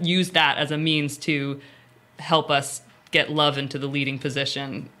know, use that as a means to help us get love into the leading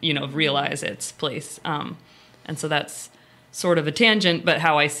position, you know, realize its place. And so that's sort of a tangent, but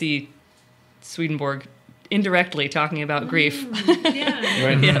how I see Swedenborg indirectly talking about grief. Yeah.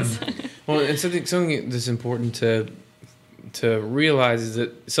 Right. Yes. Well, and something that's important to realize is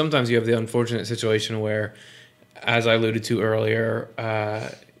that sometimes you have the unfortunate situation where, as I alluded to earlier,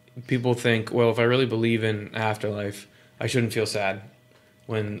 people think, well, if I really believe in afterlife, I shouldn't feel sad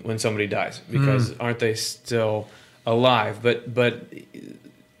when somebody dies, because aren't they still alive? But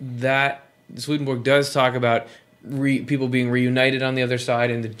that Swedenborg does talk about people being reunited on the other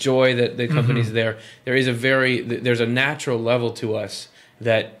side and the joy that accompanies there. There's a natural level to us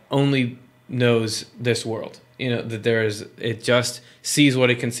that only knows this world. You know, that it just sees what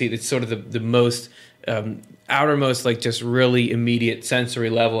it can see. It's sort of the most outermost, like just really immediate sensory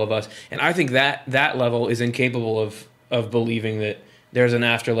level of us. And I think that level is incapable of believing that there's an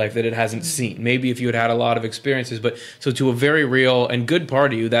afterlife that it hasn't seen. Maybe if you had a lot of experiences, but so to a very real and good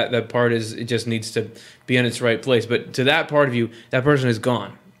part of you, that part it just needs to be in its right place. But to that part of you, that person is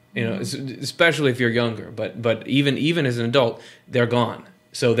gone. You know, especially if you're younger. But even as an adult, they're gone.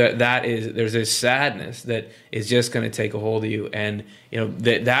 So there's this sadness that is just going to take a hold of you, and you know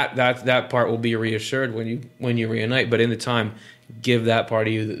that part will be reassured when you reunite. But in the time, give that part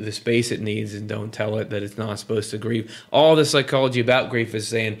of you the space it needs, and don't tell it that it's not supposed to grieve. All the psychology about grief is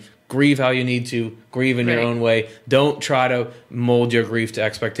saying grieve how you need to, grieve in your own way. Don't try to mold your grief to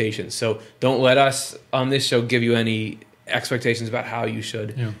expectations. So don't let us on this show give you any expectations about how you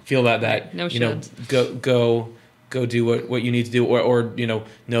should feel about that. No you know, go do what you need to do, or you know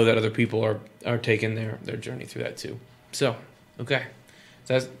that other people are taking their journey through that too. So okay,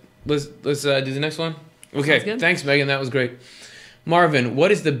 so let's do the next one. Okay, thanks Megan, that was great. Marvin,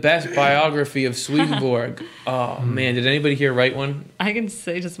 what is the best biography of Swedenborg? Oh man, did anybody here write one? I can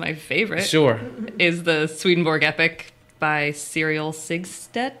say just my favorite. Sure. Is the Swedenborg epic by Cyril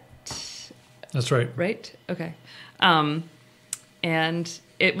Sigstedt. That's right. Right? Okay. And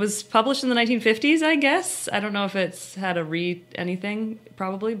it was published in the 1950s, I guess. I don't know if it's had a anything,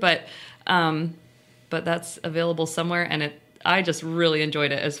 probably, but that's available somewhere, and I just really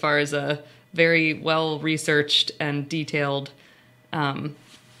enjoyed it as far as a very well researched and detailed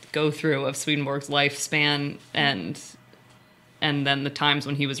go through of Swedenborg's lifespan and then the times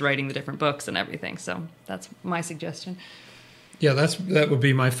when he was writing the different books and everything. So that's my suggestion. Yeah, that would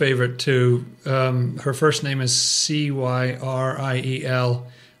be my favorite too. Her first name is Cyriel,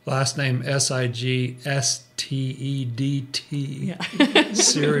 last name Sigstedt. Yeah.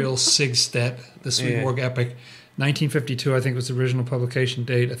 Cyril Sigstedt, the Swedenborg epic. 1952, I think, was the original publication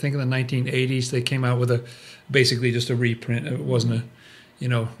date. I think in the 1980s they came out with basically just a reprint. It wasn't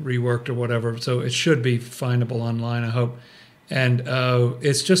reworked or whatever. So it should be findable online, I hope. And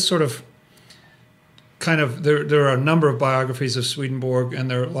it's just sort of kind of there are a number of biographies of Swedenborg, and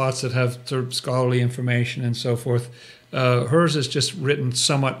there are lots that have sort of scholarly information and so forth. Hers is just written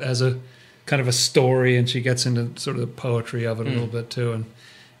somewhat as a kind of a story, and she gets into sort of the poetry of it a little bit too.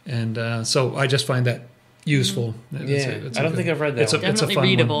 And so I just find that useful. It's I don't think I've read that. It's a fun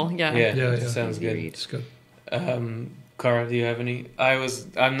readable. One. Yeah. It sounds good. It's good. Cara, do you have any?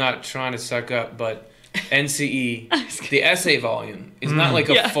 I'm not trying to suck up, but NCE, the essay volume is not like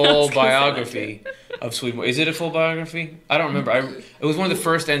a full biography of Swedenborg. Is it a full biography? I don't remember. It was one of the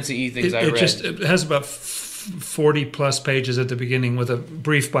first NCE things I read. It has about 40 plus pages at the beginning with a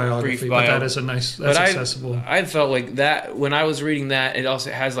brief biography, but that is accessible. I felt like that when I was reading that. It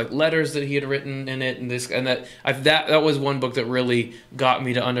also has like letters that he had written in it, and that was one book that really got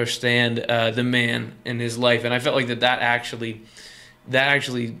me to understand the man and his life, and I felt like that actually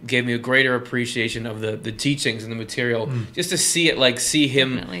gave me a greater appreciation of the teachings and the material, just to see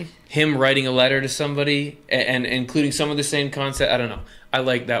him writing a letter to somebody and including some of the same concept. I don't know. I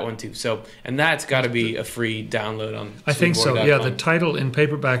like that one too. So, and that's got to be a free download on. I think so. Yeah, the title in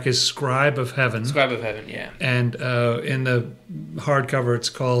paperback is Scribe of Heaven. Scribe of Heaven, yeah. And in the hardcover, it's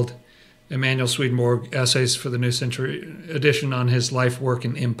called Emanuel Swedenborg: Essays for the New Century Edition on his life, work,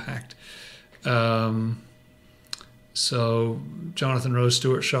 and impact. So Jonathan Rose,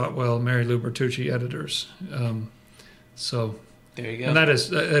 Stuart Shotwell, Mary Lou Bertucci, editors. So There you go. and that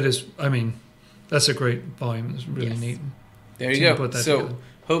is, I mean, that's a great volume. It's really neat. There you to go. put that So together.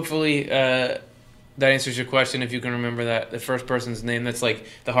 hopefully that answers your question. If you can remember the first person's name, that's like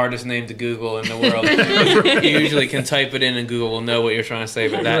the hardest name to Google in the world. You usually can type it in and Google will know what you're trying to say,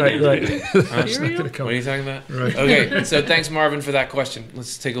 but that name. Right. Huh? Not gonna come. What are you talking about? Right. Okay, so thanks, Marvin, for that question.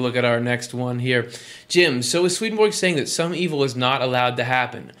 Let's take a look at our next one here. Jim, so is Swedenborg saying that some evil is not allowed to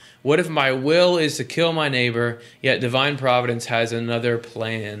happen? What if my will is to kill my neighbor, yet divine providence has another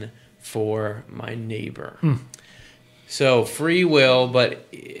plan for my neighbor? So free will, but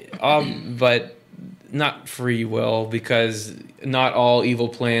not free will, because not all evil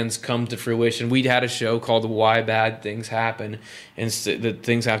plans come to fruition. We had a show called Why Bad Things Happen, and that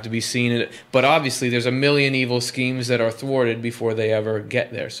things have to be seen. But obviously there's a million evil schemes that are thwarted before they ever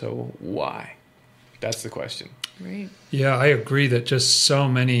get there. So why? That's the question. Right. Yeah, I agree that just so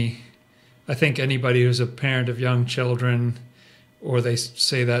many. I think anybody who's a parent of young children, or they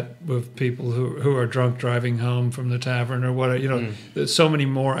say that with people who are drunk driving home from the tavern or whatever, that so many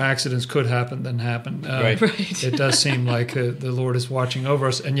more accidents could happen than happen. Right. It does seem like the Lord is watching over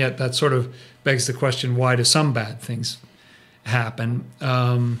us, and yet that sort of begs the question: why do some bad things happen?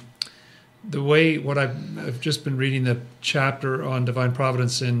 I've just been reading the chapter on divine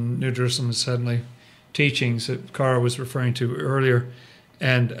providence in New Jerusalem's Heavenly Teachings that Cara was referring to earlier,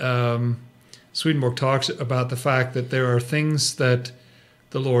 and Swedenborg talks about the fact that there are things that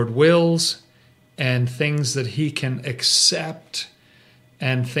the Lord wills and things that he can accept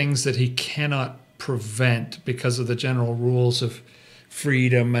and things that he cannot prevent because of the general rules of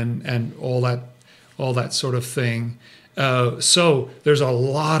freedom and all that sort of thing. So there's a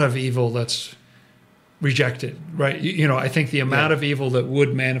lot of evil that's rejected, right? I think the amount of evil that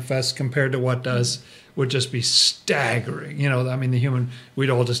would manifest compared to what does would just be staggering. We'd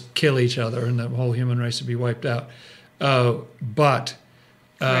all just kill each other and the whole human race would be wiped out. But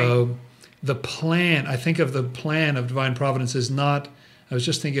the plan, I think of the plan of divine providence is not, I was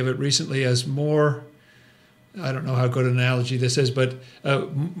just thinking of it recently as more, I don't know how good an analogy this is, but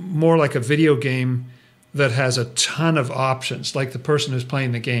more like a video game that has a ton of options, like the person who's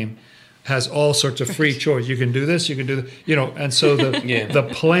playing the game has all sorts of free choice. You can do this, you can do that, and so the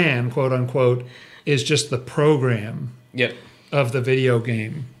plan, quote unquote, is just the program of the video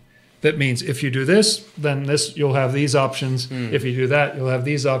game. That means if you do this, then this, you'll have these options. If you do that, you'll have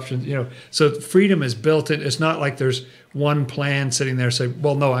these options. So freedom is built in. It's not like there's one plan sitting there saying,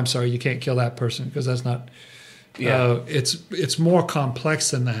 well, no, I'm sorry, you can't kill that person, because that's not. It's more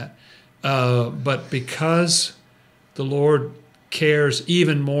complex than that. But because the Lord cares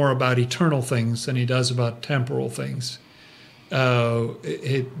even more about eternal things than he does about temporal things, and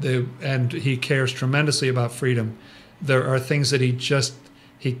he cares tremendously about freedom, there are things that he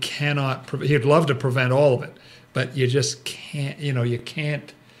cannot. He'd love to prevent all of it, but you just can't. You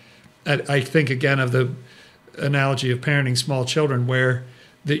can't. I think again of the analogy of parenting small children, where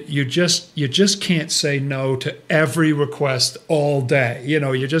you just can't say no to every request all day.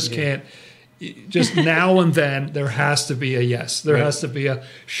 You just can't. Just now and then there has to be a yes. There has to be a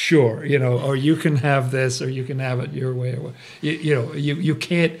sure. Or you can have this, or you can have it your way. You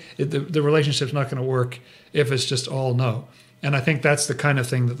can't. The relationship's not going to work if it's just all no. And I think that's the kind of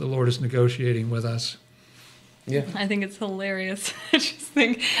thing that the Lord is negotiating with us. Yeah, I think it's hilarious. I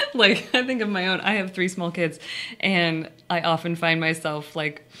think of my own. I have 3 small kids, and I often find myself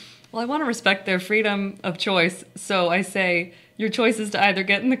like, well, I want to respect their freedom of choice, so I say, your choice is to either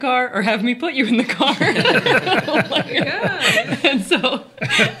get in the car or have me put you in the car. And so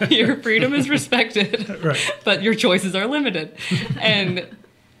your freedom is respected, Right. but your choices are limited. And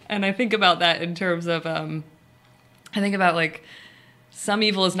I think about that in terms of, I think about like some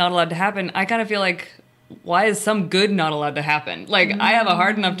evil is not allowed to happen. I kind of feel like, why is some good not allowed to happen? Like, I have a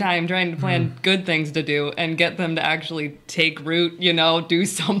hard enough time trying to plan good things to do and get them to actually take root, do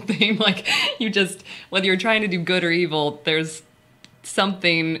something. Like, whether you're trying to do good or evil, there's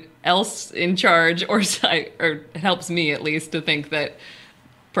something else in charge, or it helps me at least to think that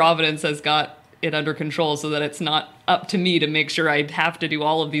Providence has got it under control so that it's not up to me to make sure I have to do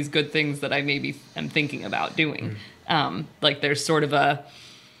all of these good things that I maybe am thinking about doing. Like, there's sort of a,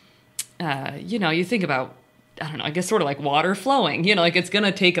 you think about, I don't know, I guess sort of like water flowing, like it's going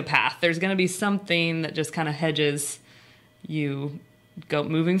to take a path. There's going to be something that just kind of hedges you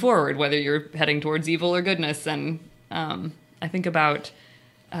moving forward, whether you're heading towards evil or goodness. And I think about,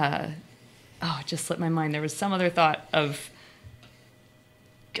 it just slipped my mind. There was some other thought of,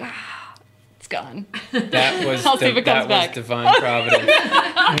 it's gone. That was I'll see if it comes that was back. divine providence.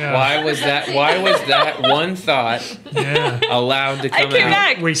 Yeah. Why was that one thought Yeah. allowed to come came out?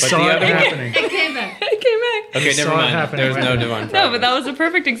 back. We But saw the it other one- happening. It came back. It came back. Okay, saw never it mind. happening There's right no now. divine providence. No, but that was a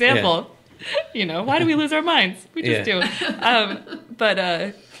perfect example. You know, why do we lose our minds? We just do. But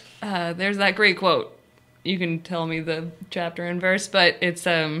there's that great quote. You can tell me the chapter and verse, but it's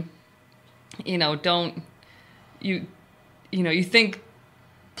you know, you think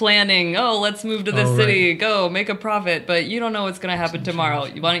planning, oh, let's move to this Oh, city, go make a profit, but you don't know what's going to happen tomorrow.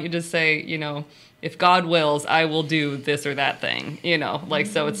 Why don't you just say, you know, if God wills, I will do this or that thing, you know, like,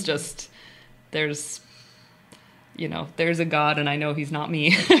 so it's just, there's a God and I know he's not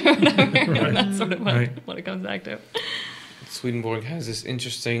me. And that's sort of what it comes back to. Swedenborg has this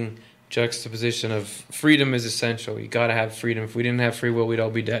interesting juxtaposition of freedom is essential. You got to have freedom. If we didn't have free will, we'd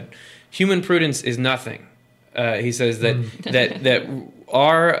all be dead. Human prudence is nothing. He says that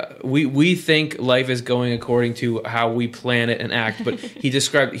we think life is going according to how we plan it and act, but he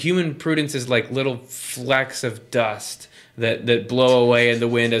described human prudence as like little flecks of dust that blow away in the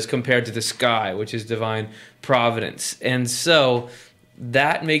wind as compared to the sky, which is divine providence. And so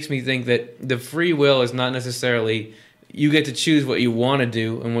that makes me think that the free will is not necessarily you get to choose what you want to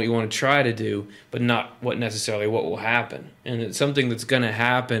do and what you want to try to do, but not what will happen. And it's something that's going to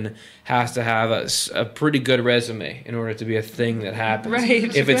happen has to have a pretty good resume in order to be a thing that happens.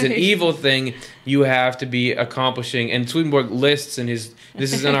 Right, if it's an right. evil thing, you have to be accomplishing. And Swedenborg lists in his,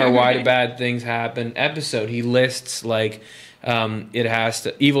 this is in our Why Do Bad Things Happen episode, he lists like,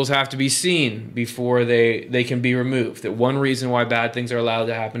 evils have to be seen before they can be removed. That one reason why bad things are allowed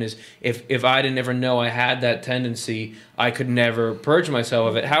to happen is if I didn't ever know I had that tendency, I could never purge myself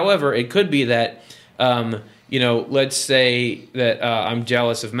of it. However, it could be that, let's say that I'm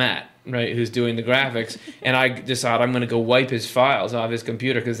jealous of Matt, right, who's doing the graphics, and I decide I'm going to go wipe his files off his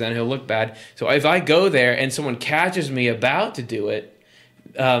computer because then he'll look bad. So if I go there and someone catches me about to do it,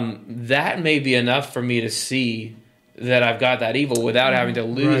 that may be enough for me to see that I've got that evil without having to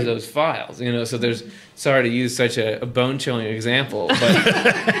lose those files, so there's, sorry to use such a bone-chilling example,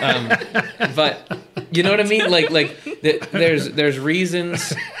 but you know what I mean? Like there's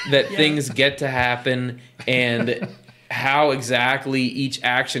reasons that things get to happen, and how exactly each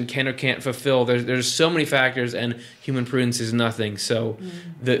action can or can't fulfill. There's so many factors, and human prudence is nothing. So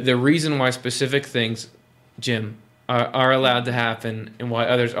the reason why specific things, Jim, are allowed to happen and why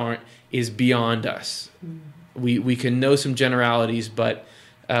others aren't is beyond us. We can know some generalities, but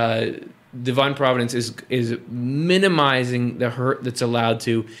divine providence is minimizing the hurt that's allowed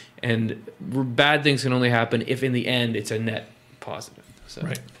to, and bad things can only happen if in the end it's a net positive. So.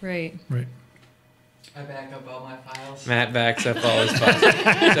 Right. I back up all my files. Matt backs up all his files.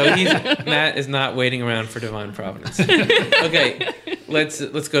 So Matt is not waiting around for divine providence. Okay, let's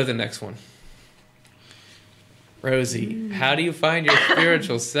go to the next one. Rosie, how do you find your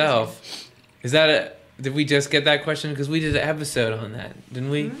spiritual self? Did we just get that question? Because we did an episode on that, didn't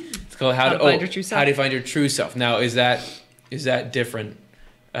we? It's called How to Find Your True Self. How do you find your true self? Now, is that different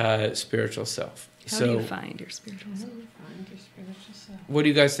spiritual self? How do you find your spiritual self? What do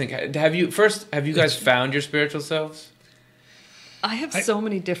you guys think? Have you guys found your spiritual selves? I have so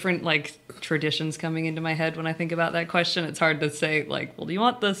many different traditions coming into my head when I think about that question. It's hard to say well, do you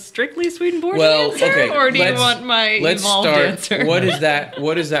want the strictly Swedenborg answer, or do you want my evolved answer? What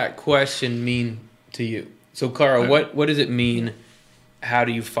does that question mean to you? So, Cara, what does it mean? How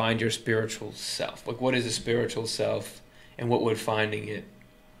do you find your spiritual self? What is a spiritual self, and what would finding it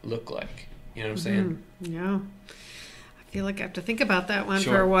look like? You know what I'm saying? Yeah. I feel like I have to think about that one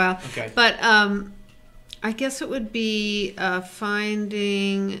Sure. for a while. Okay. But I guess it would be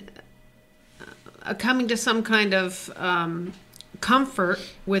finding, coming to some kind of comfort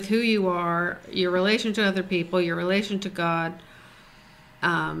with who you are, your relation to other people, your relation to God.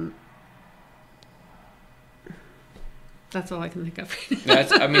 That's all I can think of.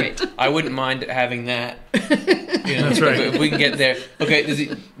 I wouldn't mind having that. That's right. If we can get there. Okay,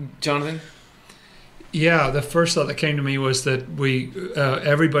 Jonathan? Yeah, the first thought that came to me was that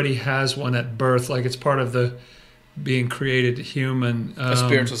everybody has one at birth, like it's part of the being created human. A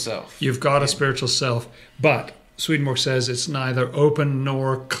spiritual self. You've got a spiritual self, but Swedenborg says it's neither open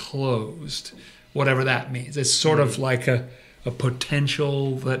nor closed, whatever that means. It's sort of like a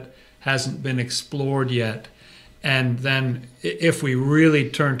potential that hasn't been explored yet. And then if we really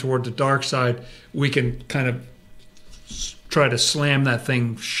turn toward the dark side, we can kind of try to slam that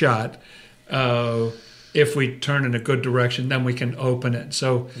thing shut. If we turn in a good direction, then we can open it.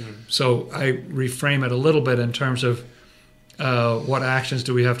 So I reframe it a little bit in terms of what actions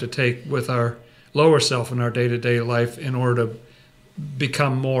do we have to take with our lower self in our day-to-day life in order to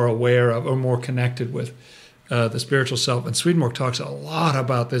become more aware of or more connected with the spiritual self. And Swedenborg talks a lot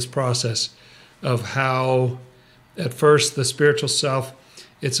about this process of how, at first, the spiritual self,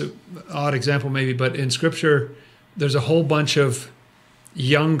 it's an odd example maybe, but in Scripture, there's a whole bunch of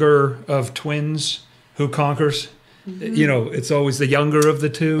younger of twins who conquers. It's always the younger of the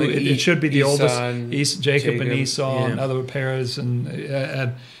two. Like It should be the Esau oldest. and Jacob and Esau and yeah. other Perez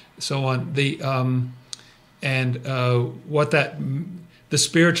and so on. The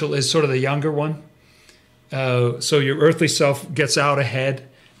spiritual is sort of the younger one. So your earthly self gets out ahead.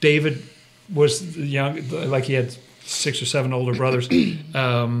 David was young, like he had 6 or 7 older brothers,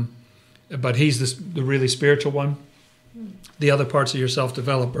 but he's the really spiritual one. The other parts of yourself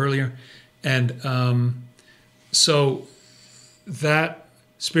develop earlier, and so that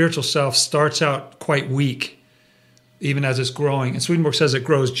spiritual self starts out quite weak, even as it's growing. And Swedenborg says it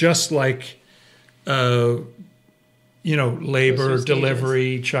grows just like, labor,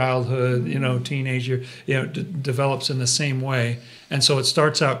 delivery, childhood, teenager, develops in the same way. And so it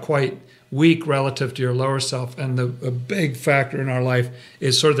starts out quite weak relative to your lower self. And a big factor in our life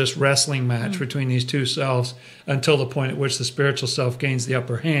is sort of this wrestling match between these two selves until the point at which the spiritual self gains the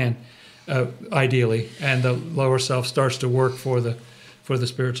upper hand, ideally, and the lower self starts to work for the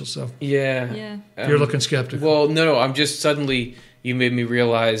spiritual self. Yeah. You're looking skeptical. Well, no. I'm just suddenly, you made me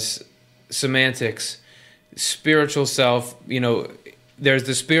realize semantics. Spiritual self, there's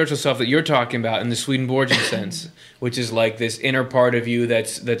the spiritual self that you're talking about in the Swedenborgian sense, which is like this inner part of you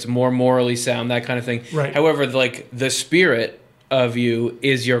that's more morally sound, that kind of thing. Right. However, like the spirit of you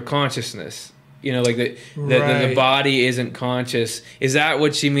is your consciousness. Like the body isn't conscious. Is that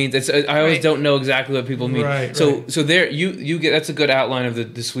what she means? I always don't know exactly what people mean. Right, so right. so there you get, that's a good outline of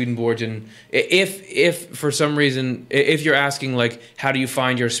the Swedenborgian. If for some reason, if you're asking like how do you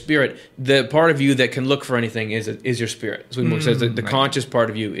find your spirit, the part of you that can look for anything is your spirit. Swedenborg says that the conscious part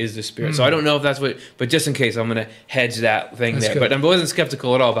of you is the spirit. So I don't know if that's what, but just in case, I'm going to hedge that thing That's there. good. But I wasn't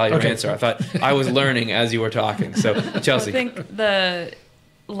skeptical at all about your Okay. answer. I thought I was learning as you were talking. So Chelsea. I think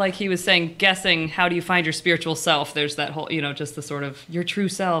like he was saying, guessing how do you find your spiritual self, there's that whole, just the sort of your true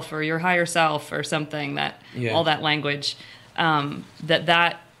self or your higher self or something, all that language, I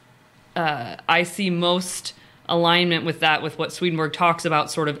see most alignment with that, with what Swedenborg talks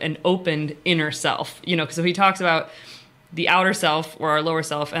about, sort of an opened inner self, because so he talks about the outer self or our lower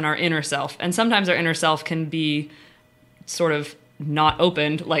self and our inner self. And sometimes our inner self can be sort of not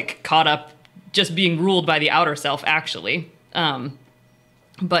opened, like caught up, just being ruled by the outer self, actually.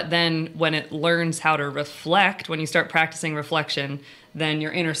 But then when it learns how to reflect, when you start practicing reflection, then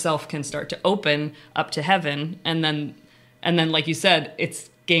your inner self can start to open up to heaven. And then like you said,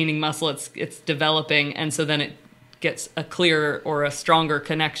 it's gaining muscle, it's developing. And so then it gets a clearer or a stronger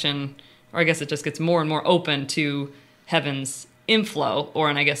connection, or I guess it just gets more and more open to heaven's inflow,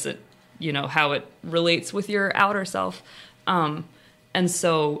 and I guess it, how it relates with your outer self. And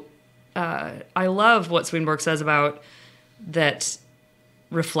so I love what Swedenborg says about that.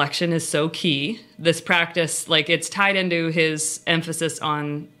 Reflection is so key. This practice, like it's tied into his emphasis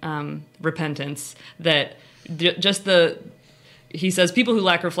on repentance, that he says people who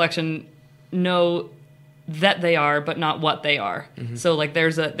lack reflection know that they are, but not what they are. Mm-hmm. So like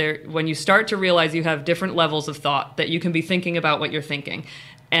when you start to realize you have different levels of thought, that you can be thinking about what you're thinking,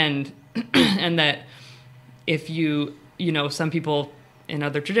 and that if some people in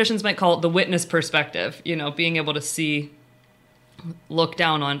other traditions might call it the witness perspective, being able to look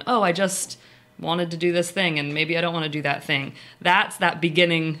down on, I just wanted to do this thing and maybe I don't want to do that thing. That's that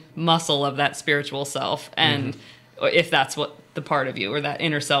beginning muscle of that spiritual self. And if that's what the part of you or that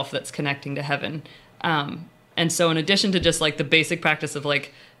inner self that's connecting to heaven. And so in addition to just like the basic practice of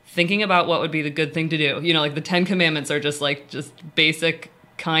like thinking about what would be the good thing to do, like the 10 Commandments are just basic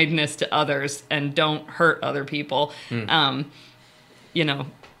kindness to others and don't hurt other people.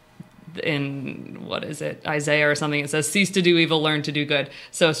 In what is it, Isaiah or something, it says cease to do evil, learn to do good.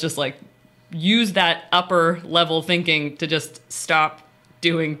 So it's just like use that upper level thinking to just stop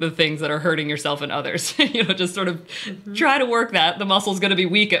doing the things that are hurting yourself and others. Just sort of try to work that. The muscle's going to be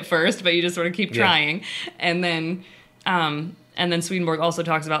weak at first, but you just sort of keep trying. And then Swedenborg also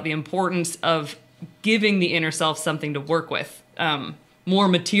talks about the importance of giving the inner self something to work with, more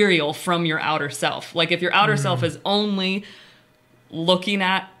material from your outer self. Like if your outer self is only looking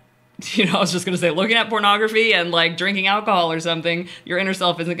at, I was just going to say, looking at pornography and like drinking alcohol or something, your inner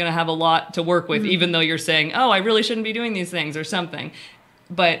self isn't going to have a lot to work with, even though you're saying, I really shouldn't be doing these things or something.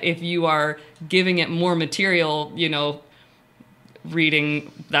 But if you are giving it more material,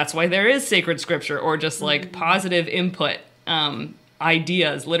 reading, that's why there is sacred scripture, or just like positive input,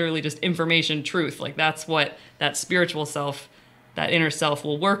 ideas, literally just information, truth. Like that's what that spiritual self that inner self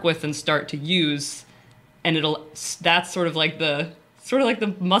will work with and start to use, and that's sort of like the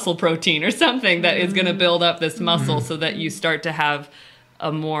muscle protein or something that is going to build up this muscle so that you start to have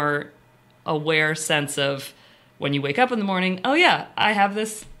a more aware sense of when you wake up in the morning, oh yeah, I have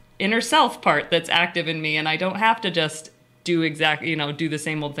this inner self part that's active in me, and I don't have to just do the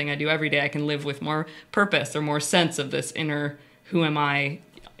same old thing I do every day. I can live with more purpose or more sense of this inner, who am I,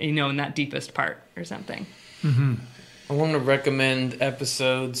 in that deepest part or something. Mm-hmm. I want to recommend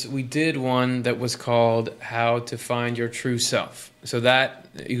episodes. We did one that was called How to Find Your True Self. So that,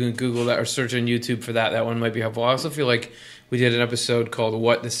 you can Google that or search on YouTube for that. That one might be helpful. I also feel like we did an episode called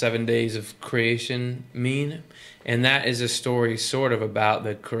What the 7 Days of Creation Mean. And that is a story sort of about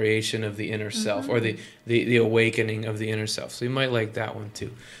the creation of the inner self, or the awakening of the inner self. So you might like that one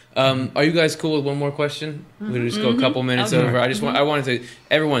too. Are you guys cool with one more question? We'll just go a couple minutes over. I wanted to,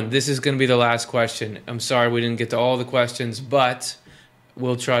 everyone, this is going to be the last question. I'm sorry we didn't get to all the questions, but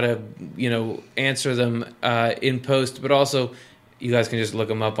we'll try to, answer them in post. But also, you guys can just look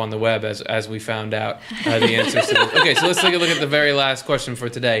them up on the web as we found out the answers to them. Okay, so let's take a look at the very last question for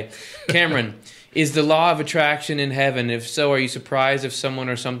today. Cameron, is the law of attraction in heaven? If so, are you surprised if someone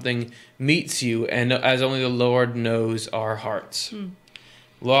or something meets you, and as only the Lord knows our hearts?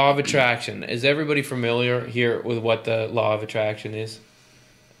 Law of attraction. Is everybody familiar here with what the law of attraction is?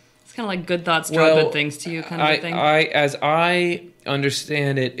 It's kind of like good thoughts draw good things to you kind of thing. As I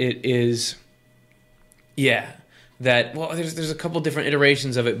understand it, it is, there's a couple different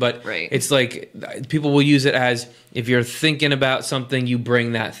iterations of it, but It's like people will use it as if you're thinking about something, you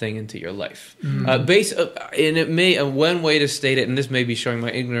bring that thing into your life. And it may, one way to state it, and this may be showing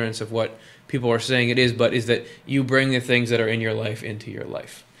my ignorance of what people are saying it is, but is that you bring the things that are in your life into your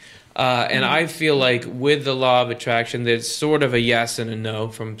life. And I feel like with the law of attraction, there's sort of a yes and a no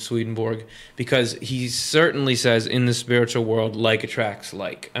from Swedenborg, because he certainly says in the spiritual world, like attracts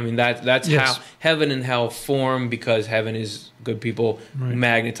like. I mean, that's how heaven and hell form, because heaven is good people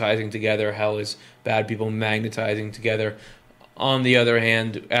magnetizing together, hell is bad people magnetizing together. On the other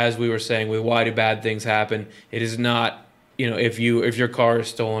hand, as we were saying, with why do bad things happen, it is not, if your car is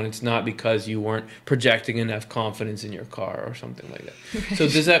stolen, it's not because you weren't projecting enough confidence in your car or something like that. So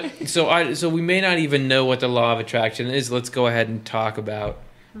does that? So we may not even know what the law of attraction is. Let's go ahead and talk about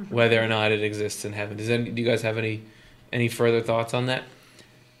whether or not it exists in heaven. Do you guys have any further thoughts on that?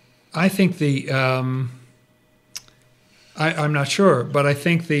 I think I'm not sure, but I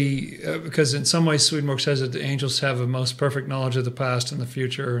think because in some ways Swedenborg says that the angels have a most perfect knowledge of the past and the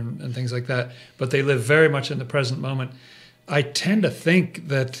future and things like that, but they live very much in the present moment. I tend to think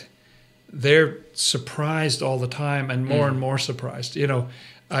that they're surprised all the time and more surprised.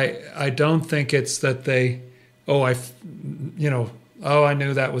 I don't think it's that they, I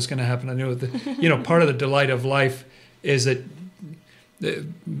knew that was going to happen. I knew it. Part of the delight of life is that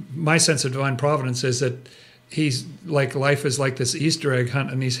my sense of divine providence is that he's like, life is like this Easter egg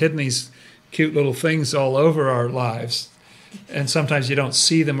hunt, and he's hidden these cute little things all over our lives. And sometimes you don't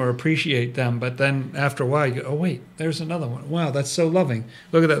see them or appreciate them, but then after a while you go, oh wait, there's another one. Wow, that's so loving.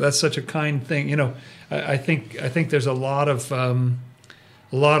 Look at that. That's such a kind thing. I think there's a lot of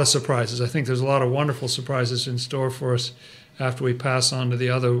surprises. I think there's a lot of wonderful surprises in store for us after we pass on to the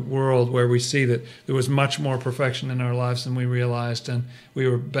other world, where we see that there was much more perfection in our lives than we realized, and we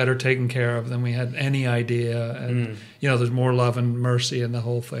were better taken care of than we had any idea. And there's more love and mercy in the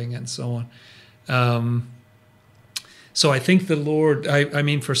whole thing, and so on. So I think the Lord, I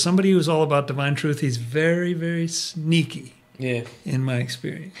mean, for somebody who's all about divine truth, he's very, very sneaky. Yeah. In my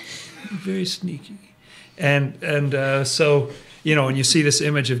experience, very sneaky, and so and you see this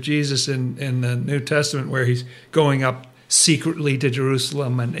image of Jesus in the New Testament where he's going up secretly to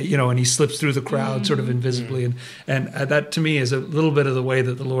Jerusalem, and and he slips through the crowd sort of invisibly, and that to me is a little bit of the way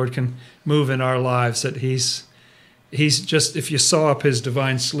that the Lord can move in our lives. That he's just, if you saw up his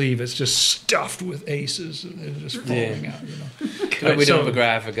divine sleeve, it's just stuffed with aces, and they're just falling out. But we don't have a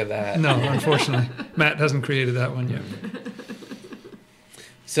graphic of that. No, unfortunately, Matt hasn't created that one yet.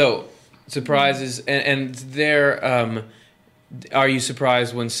 So surprises, and there, are you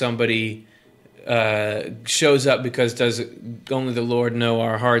surprised when somebody shows up, because does only the Lord know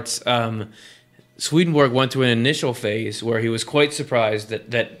our hearts? Swedenborg went through an initial phase where he was quite surprised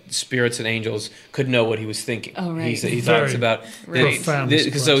that spirits and angels could know what he was thinking. Oh, right. He talks about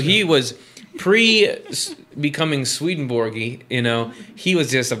so he was becoming Swedenborgy. He was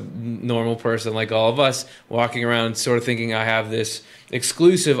just a normal person like all of us, walking around sort of thinking, I have this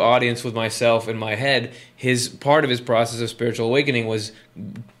exclusive audience with myself in my head. Part of his process of spiritual awakening was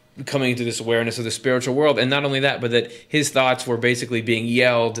coming into this awareness of the spiritual world. And not only that, but that his thoughts were basically being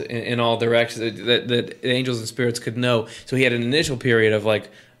yelled in all directions, that angels and spirits could know. So he had an initial period of like,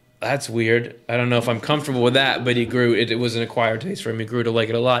 that's weird. I don't know if I'm comfortable with that, but he grew. It was an acquired taste for him. He grew to like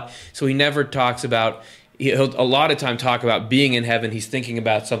it a lot. So he never talks about. He'll a lot of time talk about being in heaven. He's thinking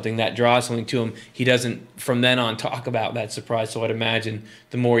about something that draws something to him. He doesn't from then on talk about that surprise. So I'd imagine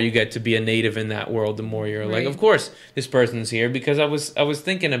the more you get to be a native in that world, the more you're like, of course, this person's here because I was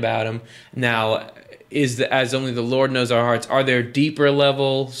thinking about him. Now, as only the Lord knows our hearts, are there deeper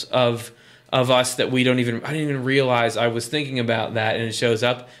levels of us that I didn't even realize I was thinking about that and it shows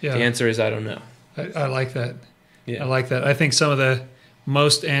up? Yeah. The answer is I don't know. I like that. Yeah. I like that. I think some of the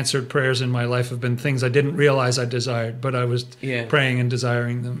most answered prayers in my life have been things I didn't realize I desired, but I was praying and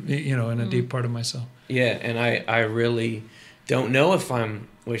desiring them, in a deep part of myself. Yeah, and I really don't know if I'm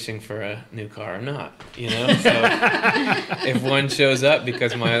wishing for a new car or not, So if one shows up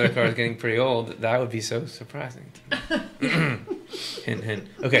because my other car is getting pretty old, that would be so surprising to me. Hint, hint.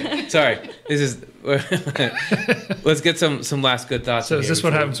 Okay, sorry. Let's get some last good thoughts. So is this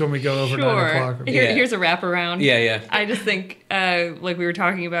what happens when we go over 9 o'clock? Here's a wraparound. Yeah. I just think, like we were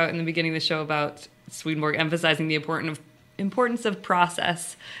talking about in the beginning of the show about Swedenborg emphasizing the importance of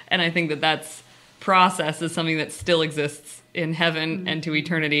process, and I think that's process is something that still exists in heaven and to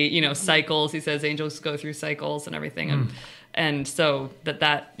eternity. Cycles. He says angels go through cycles and everything, and so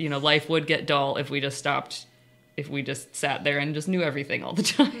that life would get dull if we just stopped. If we just sat there and just knew everything all the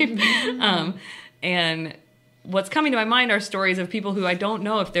time. And what's coming to my mind are stories of people who I don't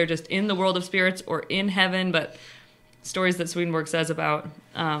know if they're just in the world of spirits or in heaven, but stories that Swedenborg says about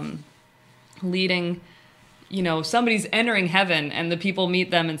leading, somebody's entering heaven and the people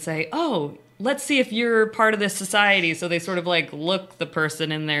meet them and say, oh, let's see if you're part of this society. So they sort of like look the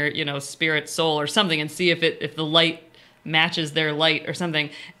person in their, spirit soul or something and see if the light matches their light or something.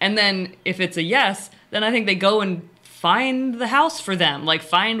 And then if it's a yes, then I think they go and find the house for them, like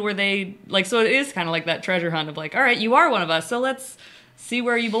find where they like. So it is kind of like that treasure hunt of like, all right, you are one of us, so let's see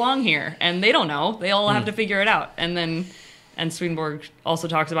where you belong here. And they don't know; they all have to figure it out. And Swedenborg also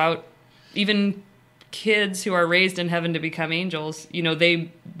talks about even kids who are raised in heaven to become angels. They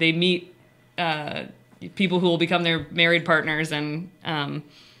meet people who will become their married partners, and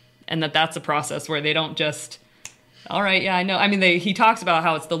that's a process where they don't just. All right, yeah, I know. I mean, he talks about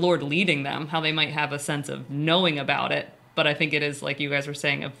how it's the Lord leading them, how they might have a sense of knowing about it. But I think it is, like you guys were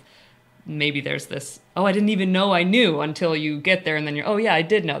saying, of maybe there's this, oh, I didn't even know I knew until you get there. And then you're, oh, yeah, I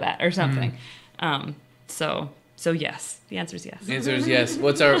did know that or something. So yes, the answer is yes. The answer is yes.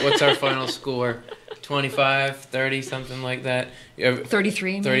 What's our final score? 25, 30, something like that?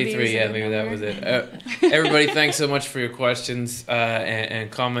 33, 33, yeah, maybe that was it. Everybody, thanks so much for your questions and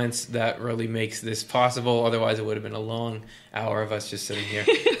comments. That really makes this possible. Otherwise, it would have been a long hour of us just sitting here.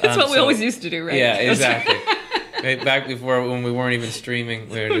 That's what we always used to do, right? Yeah, exactly. Right, back before when we weren't even streaming,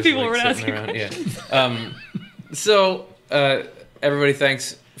 we were just people like, were sitting asking around. Yeah. Everybody,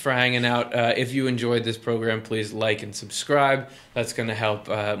 thanks for hanging out. If you enjoyed this program, please like and subscribe. That's going to help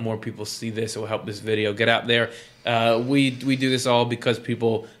more people see this. It will help this video get out there. We do this all because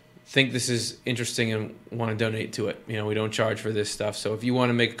people think this is interesting and want to donate to it. We don't charge for this stuff. So if you want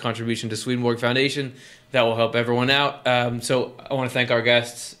to make a contribution to Swedenborg Foundation, that will help everyone out. So I want to thank our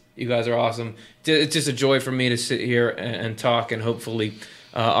guests. You guys are awesome. It's just a joy for me to sit here and talk, and hopefully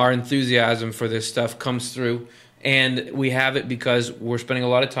our enthusiasm for this stuff comes through. And we have it because we're spending a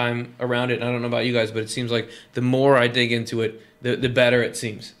lot of time around it. And I don't know about you guys, but it seems like the more I dig into it, the better it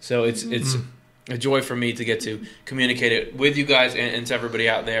seems. So it's a joy for me to get to communicate it with you guys and to everybody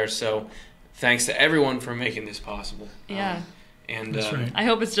out there. So thanks to everyone for making this possible. Yeah. And That's right. I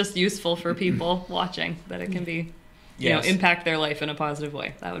hope it's just useful for people watching, that it can be, impact their life in a positive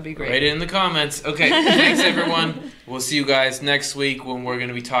way. That would be great. Write it in the comments. Okay, thanks everyone. We'll see you guys next week when we're going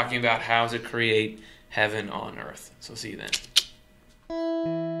to be talking about how to create heaven on earth. So see you then.